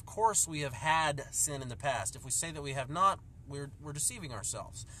 Of course we have had sin in the past. If we say that we have not, we're deceiving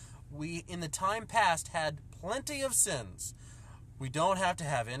ourselves. We, in the time past, had plenty of sins. We don't have to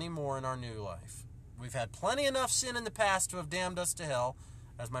have any more in our new life. We've had plenty enough sin in the past to have damned us to hell.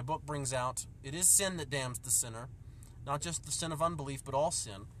 As my book brings out, it is sin that damns the sinner. Not just the sin of unbelief, but all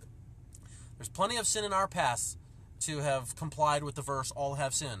sin. There's plenty of sin in our past to have complied with the verse, all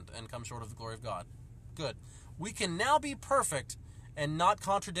have sinned and come short of the glory of God. Good. We can now be perfect and not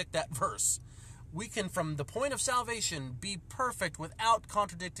contradict that verse. We can, from the point of salvation, be perfect without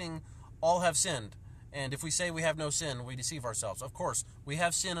contradicting all have sinned. And if we say we have no sin, we deceive ourselves. Of course, we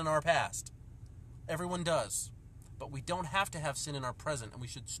have sin in our past. Everyone does. But we don't have to have sin in our present, and we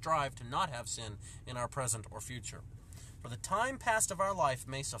should strive to not have sin in our present or future. For the time past of our life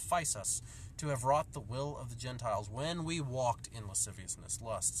may suffice us to have wrought the will of the Gentiles, when we walked in lasciviousness,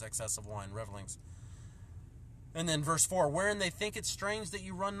 lusts, excess of wine, revelings. And then verse 4, wherein they think it strange that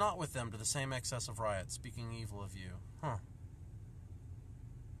you run not with them to the same excess of riot, speaking evil of you.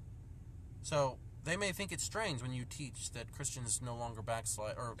 So, they may think it's strange when you teach that Christians no longer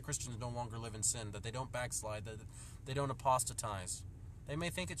backslide, or Christians no longer live in sin, that they don't backslide, that they don't apostatize. They may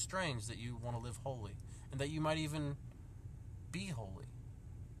think it's strange that you want to live holy, and that you might even be holy.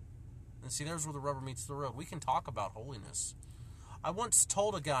 And see, there's where the rubber meets the road. We can talk about holiness. I once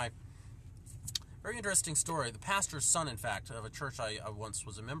told a guy, very interesting story, the pastor's son, in fact, of a church I once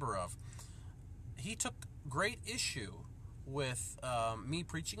was a member of, he took great issue with me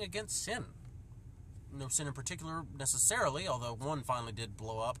preaching against sin. No sin in particular necessarily, although one finally did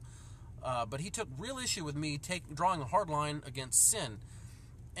blow up. But he took real issue with me drawing a hard line against sin.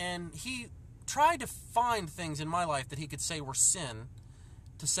 And he tried to find things in my life that he could say were sin,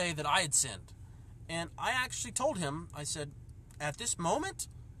 to say that I had sinned. And I actually told him, I said, at this moment,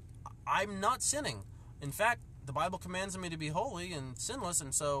 I'm not sinning. In fact, the Bible commands me to be holy and sinless,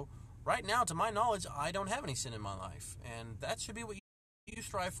 and so right now, to my knowledge, I don't have any sin in my life. And that should be what you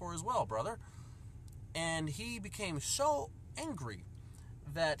strive for as well, brother. And he became so angry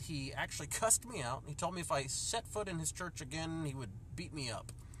that he actually cussed me out. He told me if I set foot in his church again, he would beat me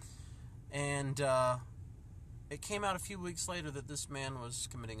up. And it came out a few weeks later that this man was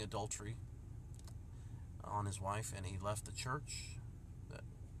committing adultery on his wife, and he left the church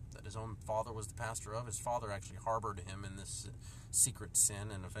that his own father was the pastor of. His father actually harbored him in this secret sin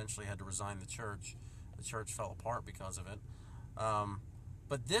and eventually had to resign the church. The church fell apart because of it.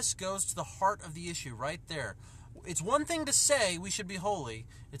 But this goes to the heart of the issue right there. It's one thing to say we should be holy.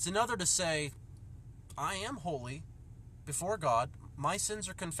 It's another to say, I am holy before God. My sins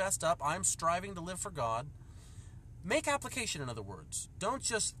are confessed up. I'm striving to live for God. Make application, in other words. Don't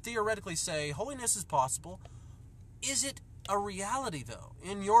just theoretically say, holiness is possible. Is it a reality, though,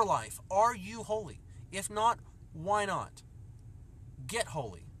 in your life? Are you holy? If not, why not? Get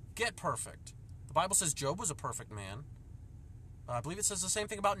holy. Get perfect. The Bible says Job was a perfect man. I believe it says the same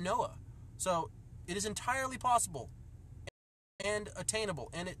thing about Noah. So, it is entirely possible and attainable,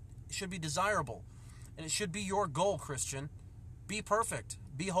 and it should be desirable. And it should be your goal, Christian. Be perfect.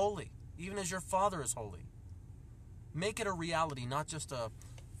 Be holy, even as your Father is holy. Make it a reality, not just a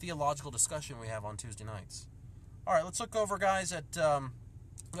theological discussion we have on Tuesday nights. All right, let's look over, guys, at...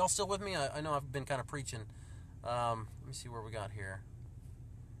 y'all still with me? I know I've been kind of preaching. Let me see where we got here.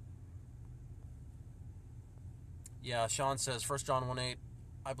 Yeah, Sean says, 1 John 1:8,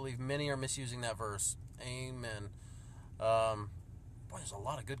 I believe many are misusing that verse. Amen. Boy, there's a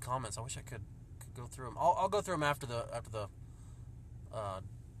lot of good comments. I wish I could go through them. I'll go through them after the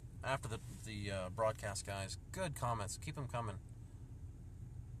broadcast, guys. Good comments. Keep them coming.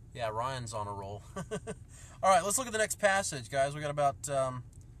 Yeah, Ryan's on a roll. All right, let's look at the next passage, guys. We got about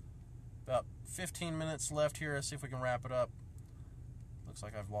 15 minutes left here. Let's see if we can wrap it up. Looks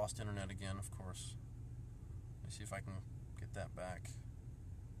like I've lost internet again, of course. Let me see if I can get that back.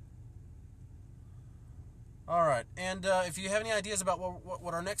 All right, and if you have any ideas about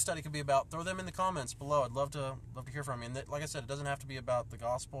what our next study could be about, throw them in the comments below. I'd love to hear from you. And like I said, it doesn't have to be about the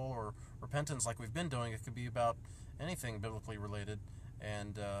gospel or repentance like we've been doing. It could be about anything biblically related,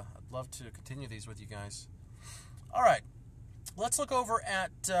 and I'd love to continue these with you guys. All right, let's look over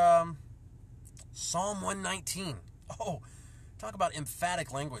at Psalm 119. Oh, talk about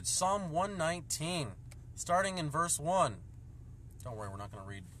emphatic language. Psalm 119, starting in verse 1. Don't worry, we're not going to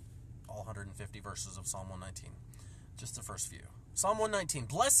read all 150 verses of Psalm 119. Just the first few. Psalm 119.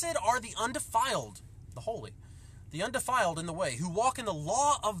 Blessed are the undefiled, the holy, the undefiled in the way, who walk in the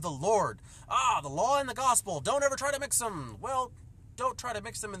law of the Lord. The law and the gospel. Don't ever try to mix them. Well, don't try to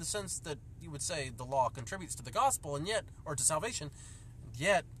mix them in the sense that you would say the law contributes to the gospel, and yet, or to salvation.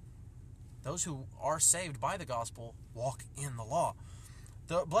 Yet, those who are saved by the gospel walk in the law.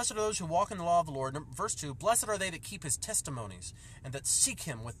 Blessed are those who walk in the law of the Lord. Verse 2, blessed are they that keep his testimonies and that seek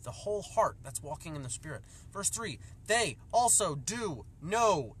him with the whole heart. That's walking in the Spirit. Verse 3, they also do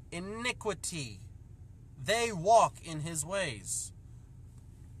no iniquity. They walk in his ways.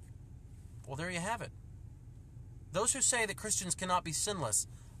 Well, there you have it. Those who say that Christians cannot be sinless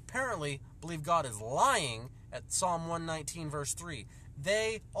apparently believe God is lying at Psalm 119, verse 3.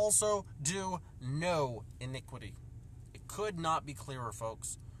 They also do no iniquity. Could not be clearer,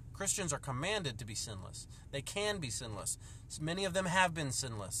 folks. Christians are commanded to be sinless. They can be sinless. Many of them have been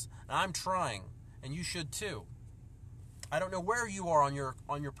sinless. And I'm trying, and you should too. I don't know where you are on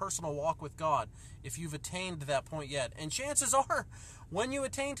your personal walk with God, if you've attained to that point yet. And chances are, When you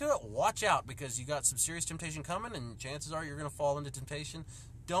attain to it, watch out, because you got some serious temptation coming, and chances are you're going to fall into temptation.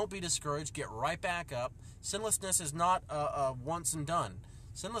 Don't be discouraged. Get right back up. Sinlessness is not a once and done.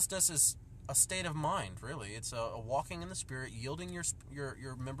 Sinlessness is a state of mind, really. It's a walking in the Spirit, yielding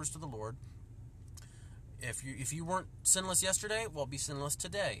your members to the Lord. If you weren't sinless yesterday, well, be sinless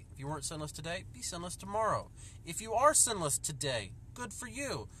today. If you weren't sinless today, be sinless tomorrow. If you are sinless today, good for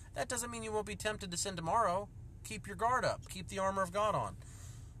you. That doesn't mean you won't be tempted to sin tomorrow. Keep your guard up. Keep the armor of God on.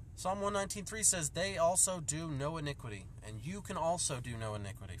 Psalm 119:3 says, they also do no iniquity. And you can also do no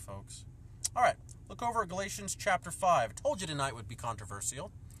iniquity, folks. All right, look over at Galatians chapter 5. I told you tonight would be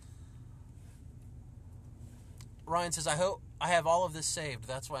controversial. Ryan says, I hope I have all of this saved.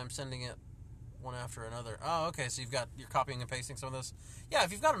 That's why I'm sending it one after another. Oh, okay, so you're copying and pasting some of this? Yeah,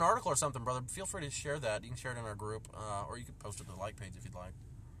 if you've got an article or something, brother, feel free to share that. You can share it in our group, or you can post it to the like page if you'd like.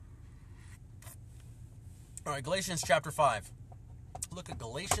 All right, Galatians chapter 5. Look at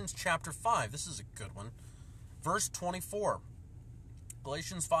Galatians chapter 5. This is a good one. Verse 24.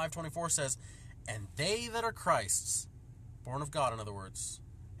 Galatians 5:24 says, and they that are Christ's, born of God in other words,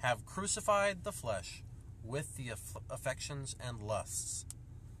 have crucified the flesh with the affections and lusts.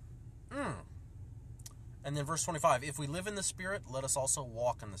 And then verse 25, if we live in the Spirit, let us also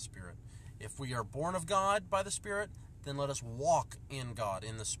walk in the Spirit. If we are born of God by the Spirit, then let us walk in God,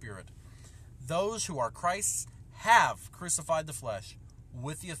 in the Spirit. Those who are Christ's have crucified the flesh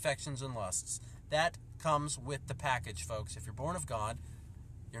with the affections and lusts. That comes with the package, folks. If you're born of God,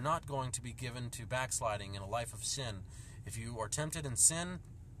 you're not going to be given to backsliding in a life of sin. If you are tempted in sin,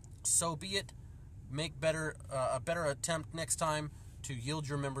 so be it. Make a better attempt next time to yield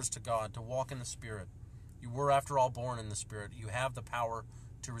your members to God, to walk in the Spirit. You were, after all, born in the Spirit. You have the power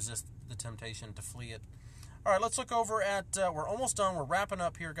to resist the temptation, to flee it. All right, let's look over at, we're almost done. We're wrapping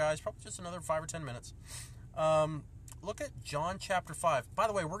up here, guys. Probably just another 5 or 10 minutes. Look at John chapter 5. By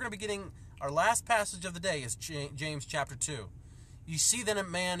the way, we're going to be getting, our last passage of the day is James chapter 2. You see that a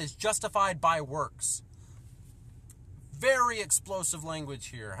man is justified by works. Very explosive language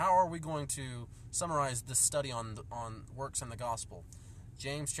here. How are we going to summarize this study on works in the gospel?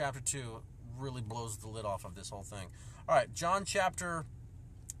 James chapter 2 really blows the lid off of this whole thing. All right, John chapter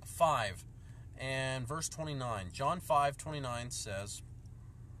 5 and verse 29. John 5:29 says,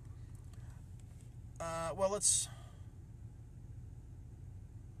 let's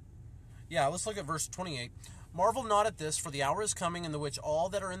look at verse 28. Marvel not at this, for the hour is coming in the which all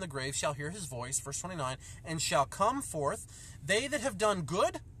that are in the grave shall hear his voice, verse 29, and shall come forth, they that have done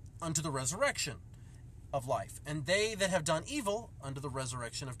good unto the resurrection of life, and they that have done evil unto the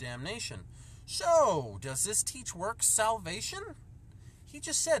resurrection of damnation. So, does this teach works salvation? He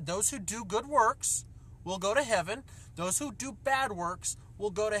just said those who do good works will go to heaven. Those who do bad works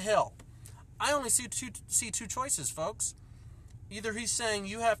will go to hell. I only see two choices, folks. Either he's saying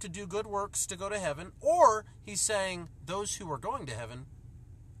you have to do good works to go to heaven, or he's saying those who are going to heaven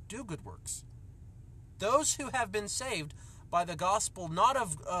do good works. Those who have been saved by the gospel, not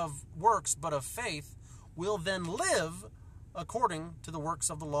of works, but of faith, will then live according to the works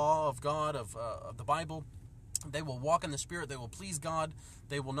of the law of God, of the Bible. They will walk in the Spirit. They will please God.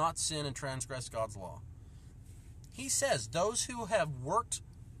 They will not sin and transgress God's law. He says those who have worked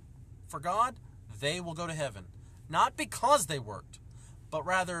for God, they will go to heaven. Not because they worked, but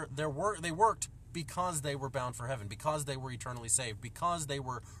rather they worked because they were bound for heaven, because they were eternally saved, because they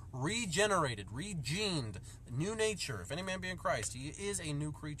were regenerated, regened, new nature. If any man be in Christ, he is a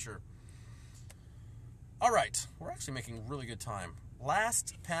new creature. All right, we're actually making really good time.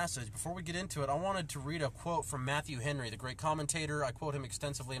 Last passage, before we get into it, I wanted to read a quote from Matthew Henry, the great commentator. I quote him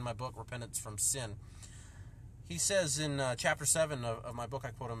extensively in my book, Repentance from Sin. He says in chapter 7 of my book,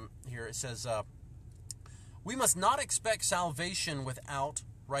 I quote him here, it says, we must not expect salvation without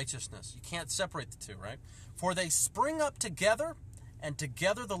righteousness. You can't separate the two, right? For they spring up together, and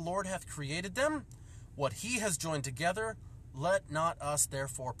together the Lord hath created them. What he has joined together, let not us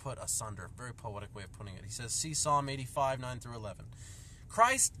therefore put asunder. Very poetic way of putting it. He says, see Psalm 85, 9 through 11.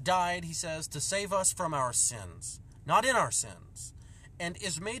 Christ died, he says, to save us from our sins, not in our sins, and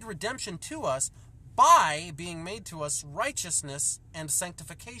is made redemption to us by being made to us righteousness and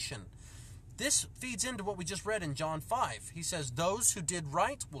sanctification. This feeds into what we just read in John 5. He says, those who did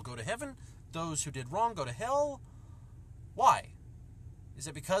right will go to heaven. Those who did wrong go to hell. Why? Is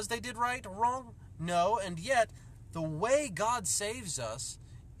it because they did right or wrong? No, and yet the way God saves us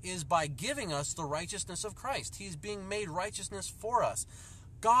is by giving us the righteousness of Christ. He's being made righteousness for us.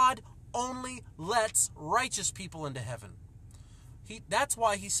 God only lets righteous people into heaven. That's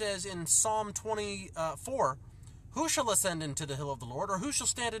why he says in Psalm 24, who shall ascend into the hill of the Lord, or who shall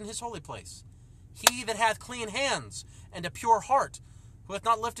stand in his holy place? He that hath clean hands and a pure heart, who hath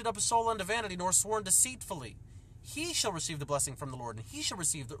not lifted up his soul unto vanity, nor sworn deceitfully, he shall receive the blessing from the Lord, and he shall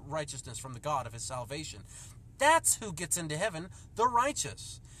receive the righteousness from the God of his salvation. That's who gets into heaven, the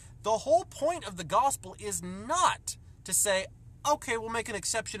righteous. The whole point of the gospel is not to say, okay, we'll make an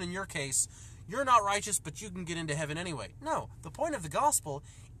exception in your case. You're not righteous, but you can get into heaven anyway. No, the point of the gospel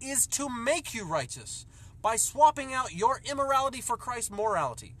is to make you righteous by swapping out your immorality for Christ's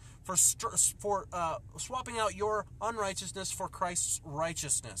morality, for swapping out your unrighteousness for Christ's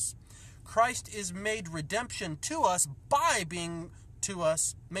righteousness. Christ is made redemption to us by being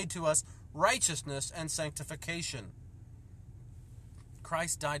made to us righteousness and sanctification.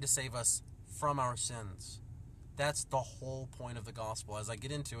 Christ died to save us from our sins. That's the whole point of the gospel, as I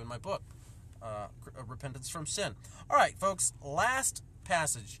get into in my book, Repentance from Sin. All right, folks, last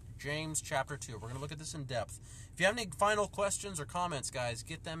passage, James chapter 2. We're going to look at this in depth. If you have any final questions or comments, guys,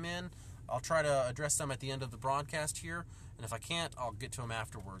 get them in. I'll try to address them at the end of the broadcast here, and if I can't, I'll get to them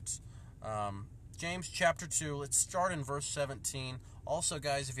afterwards. James chapter 2, let's start in verse 17. Also,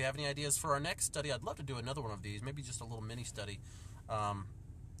 guys, if you have any ideas for our next study, I'd love to do another one of these, maybe just a little mini study.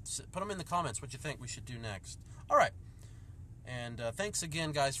 Put them in the comments what you think we should do next. All right. And thanks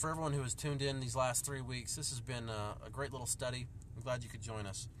again, guys, for everyone who has tuned in these last 3 weeks. This has been a great little study. I'm glad you could join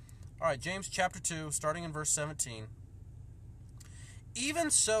us. All right, James chapter 2, starting in verse 17. Even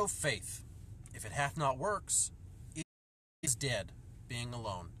so faith, if it hath not works, is dead, being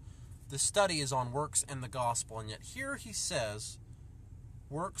alone. The study is on works and the gospel, and yet here he says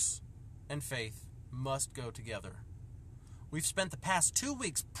works and faith must go together. We've spent the past 2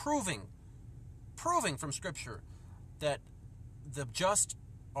 weeks proving from Scripture that the just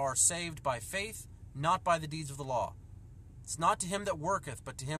are saved by faith, not by the deeds of the law. It's not to him that worketh,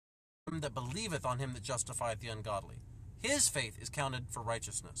 but to him that believeth on him that justifieth the ungodly. His faith is counted for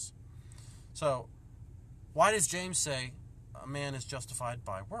righteousness. So, why does James say a man is justified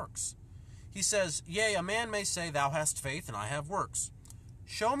by works? He says, yea, a man may say, thou hast faith, and I have works.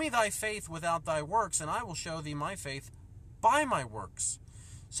 Show me thy faith without thy works, and I will show thee my faith by my works.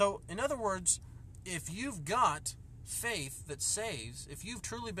 So, in other words, if you've got faith that saves, if you've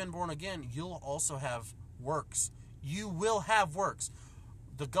truly been born again, you'll also have works. You will have works.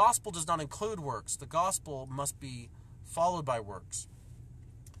 The gospel does not include works. The gospel must be followed by works.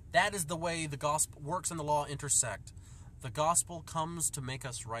 That is the way the gospel, works and the law intersect. The gospel comes to make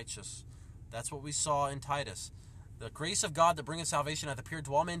us righteous. That's what we saw in Titus. The grace of God that bringeth salvation hath appeared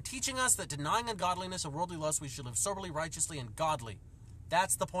to all men, teaching us that denying ungodliness and worldly lust, we should live soberly, righteously, and godly.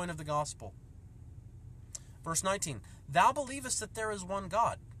 That's the point of the gospel. Verse 19, thou believest that there is one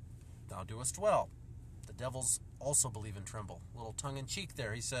God. Thou doest well. The devils also believe and tremble. A little tongue-in-cheek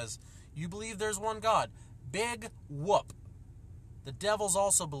there. He says, you believe there's one God. Big whoop. The devils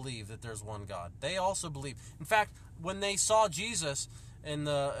also believe that there's one God. They also believe. In fact, when they saw Jesus and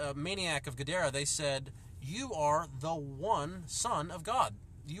the maniac of Gadara, they said, you are the one Son of God.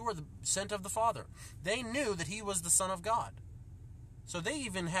 You are the sent of the Father. They knew that he was the Son of God. So they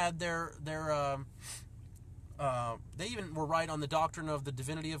even had they even were right on the doctrine of the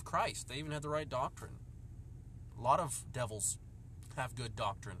divinity of Christ. They even had the right doctrine. A lot of devils have good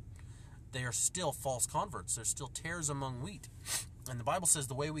doctrine. They are still false converts. They're still tares among wheat. And the Bible says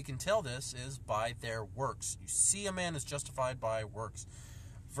the way we can tell this is by their works. You see a man is justified by works.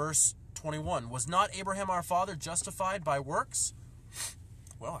 Verse 21, was not Abraham our father justified by works?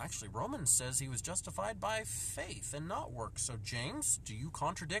 Well, actually, Romans says he was justified by faith and not works. So, James, do you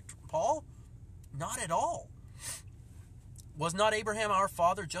contradict Paul? Not at all. Was not Abraham our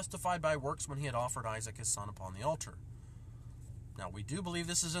father justified by works when he had offered Isaac his son upon the altar? Now, we do believe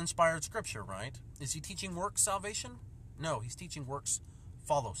this is inspired scripture, right? Is he teaching works salvation? No, he's teaching works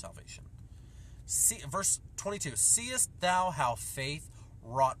follow salvation. Verse 22, seest thou how faith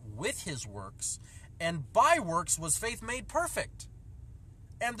wrought with his works, and by works was faith made perfect?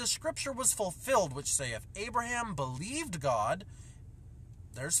 And the scripture was fulfilled, which saith, Abraham believed God.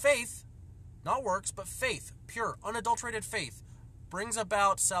 There's faith, not works, but faith, pure, unadulterated faith, brings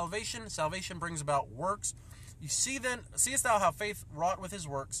about salvation. Salvation brings about works. You see then, seest thou how faith wrought with his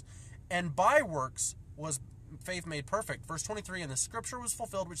works, and by works was faith made perfect. Verse 23, and the scripture was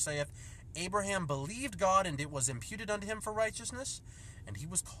fulfilled, which saith, Abraham believed God, and it was imputed unto him for righteousness, and he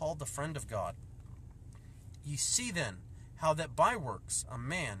was called the friend of God. Ye see then how that by works a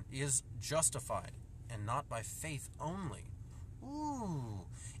man is justified, and not by faith only. Ooh,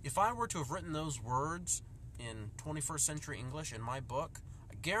 if I were to have written those words in 21st century English in my book,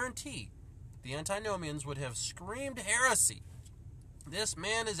 I guarantee the antinomians would have screamed heresy. This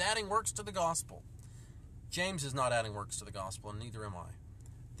man is adding works to the gospel. James is not adding works to the gospel, and neither am I.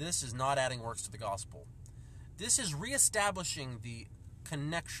 This is not adding works to the gospel. This is reestablishing the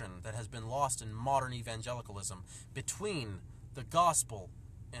connection that has been lost in modern evangelicalism between the gospel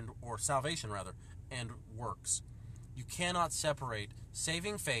or salvation rather, and works. You cannot separate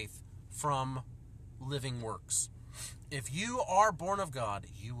saving faith from living works. If you are born of God,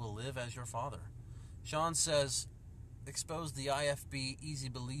 you will live as your Father. Sean says, expose the IFB easy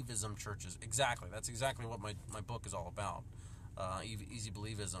believism churches. Exactly. That's exactly what my book is all about. Easy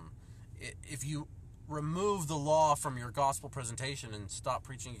believism. If you remove the law from your gospel presentation and stop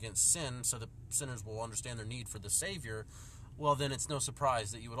preaching against sin so that sinners will understand their need for the Savior, well, then it's no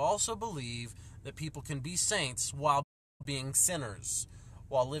surprise that you would also believe that people can be saints while being sinners,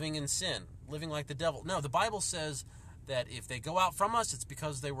 while living in sin, living like the devil. No, the Bible says that if they go out from us, it's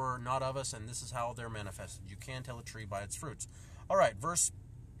because they were not of us, and this is how they're manifested. You can tell a tree by its fruits. All right, verse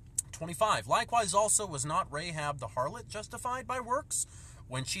 25. Likewise also was not Rahab the harlot justified by works,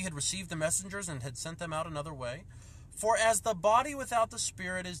 when she had received the messengers and had sent them out another way? For as the body without the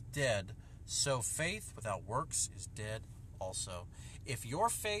spirit is dead, so faith without works is dead also. If your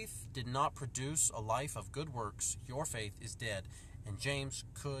faith did not produce a life of good works, your faith is dead. And James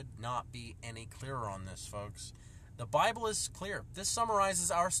could not be any clearer on this, folks. The Bible is clear. This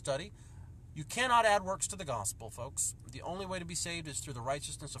summarizes our study. You cannot add works to the gospel, folks. The only way to be saved is through the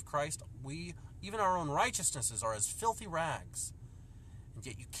righteousness of Christ. Even our own righteousnesses, are as filthy rags. And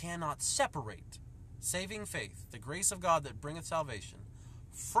yet you cannot separate saving faith, the grace of God that bringeth salvation,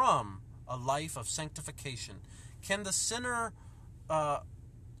 from a life of sanctification. Can the sinner, or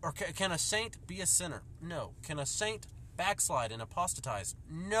can a saint be a sinner? No. Can a saint backslide and apostatize?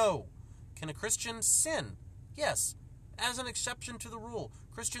 No. Can a Christian sin? Yes. As an exception to the rule.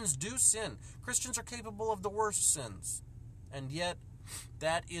 Christians do sin. Christians are capable of the worst sins. And yet,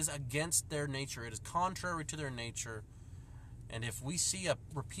 that is against their nature. It is contrary to their nature. And if we see a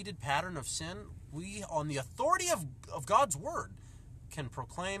repeated pattern of sin, we, on the authority of God's Word, can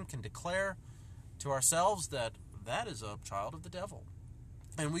proclaim, can declare to ourselves that that is a child of the devil.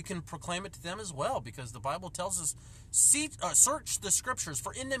 And we can proclaim it to them as well, because the Bible tells us, search the Scriptures,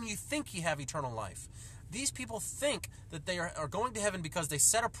 for in them you think ye have eternal life. These people think that they are going to heaven because they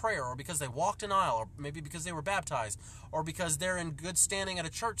said a prayer, or because they walked an aisle, or maybe because they were baptized, or because they're in good standing at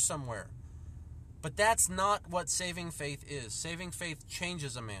a church somewhere. But that's not what saving faith is. Saving faith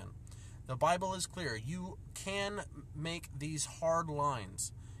changes a man. The Bible is clear. You can make these hard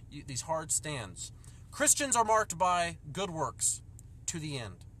lines, these hard stands. Christians are marked by good works to the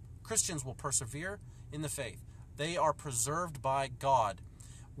end. Christians will persevere in the faith. They are preserved by God.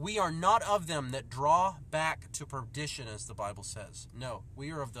 We are not of them that draw back to perdition, as the Bible says. No,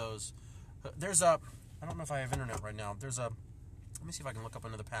 we are of those. I don't know if I have internet right now. Let me see if I can look up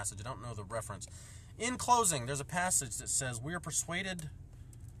another passage. I don't know the reference. In closing, there's a passage that says, we are persuaded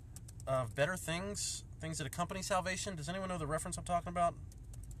of better things that accompany salvation. Does anyone know the reference I'm talking about?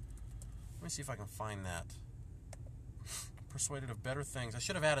 Let me see if I can find that. Persuaded of better things. I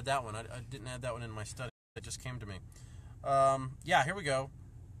should have added that one. I didn't add that one in my study. It just came to me. Yeah, here we go.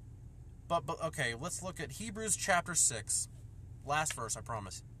 But okay, let's look at Hebrews chapter 6. Last verse, I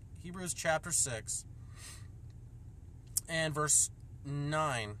promise. Hebrews chapter 6 and verse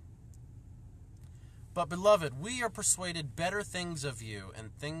 9. But, beloved, we are persuaded better things of you,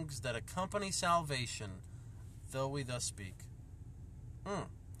 and things that accompany salvation, though we thus speak.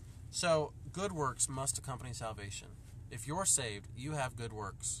 So, good works must accompany salvation. If you're saved, you have good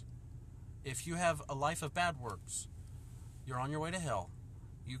works. If you have a life of bad works, you're on your way to hell.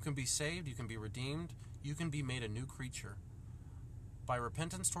 You can be saved, you can be redeemed, you can be made a new creature. By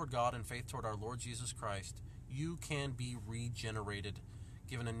repentance toward God and faith toward our Lord Jesus Christ, you can be regenerated,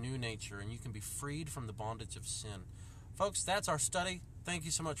 given a new nature, and you can be freed from the bondage of sin. Folks, that's our study. Thank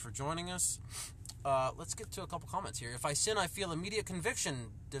you so much for joining us. Let's get to a couple comments here. If I sin, I feel immediate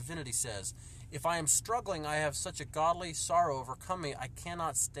conviction, Divinity says. If I am struggling, I have such a godly sorrow overcome me, I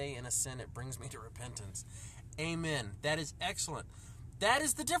cannot stay in a sin. It brings me to repentance. Amen. That is excellent. That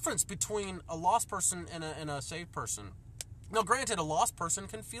is the difference between a lost person and a saved person. Now, granted, a lost person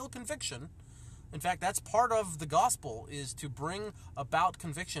can feel conviction. In fact, that's part of the gospel, is to bring about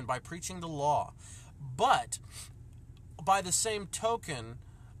conviction by preaching the law. But by the same token,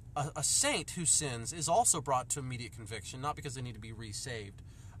 a saint who sins is also brought to immediate conviction, not because they need to be resaved,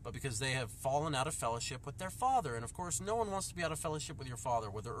 but because they have fallen out of fellowship with their Father. And of course, no one wants to be out of fellowship with your Father,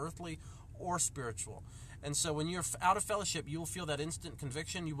 whether earthly or spiritual. And so when you're out of fellowship, you will feel that instant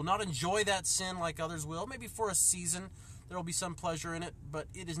conviction. You will not enjoy that sin like others will. Maybe for a season there will be some pleasure in it, but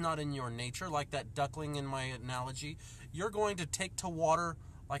it is not in your nature, like that duckling in my analogy. You're going to take to water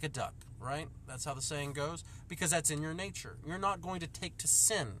like a duck, right? That's how the saying goes, because that's in your nature. You're not going to take to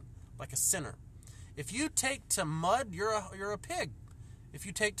sin like a sinner. If you take to mud, you're a pig. If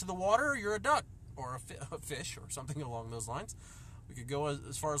you take to the water, you're a duck or a fish or something along those lines. We could go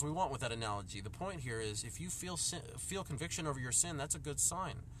as far as we want with that analogy. The point here is if you feel conviction over your sin, that's a good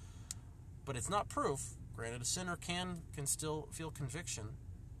sign. But it's not proof. Granted, a sinner can still feel conviction.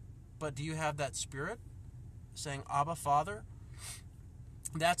 But do you have that spirit saying, Abba, Father?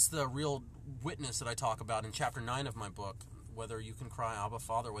 That's the real witness that I talk about in chapter 9 of my book. Whether you can cry, Abba,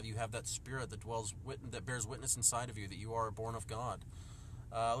 Father, whether you have that spirit that bears witness inside of you that you are born of God.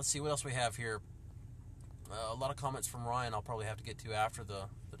 Let's see what else we have here. A lot of comments from Ryan I'll probably have to get to after the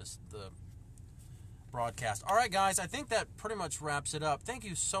broadcast. All right, guys, I think that pretty much wraps it up. Thank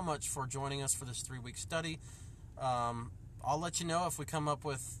you so much for joining us for this 3-week study. I'll let you know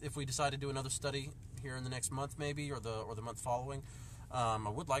if we decide to do another study here in the next month maybe, or the month following. I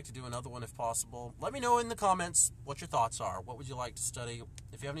would like to do another one if possible. Let me know in the comments what your thoughts are. What would you like to study?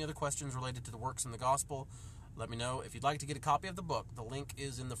 If you have any other questions related to the works in the gospel, let me know. If you'd like to get a copy of the book, the link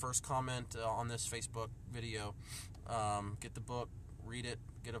is in the first comment on this Facebook video. Get the book, read it,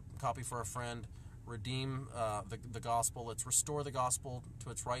 get a copy for a friend, redeem the gospel. Let's restore the gospel to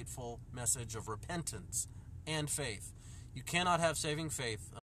its rightful message of repentance and faith. You cannot have saving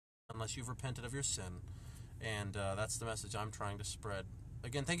faith unless you've repented of your sin. And that's the message I'm trying to spread.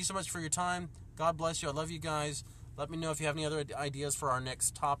 Again, thank you so much for your time. God bless you. I love you guys. Let me know if you have any other ideas for our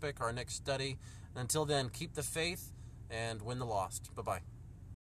next topic, our next study. And until then, keep the faith and win the lost. Bye-bye.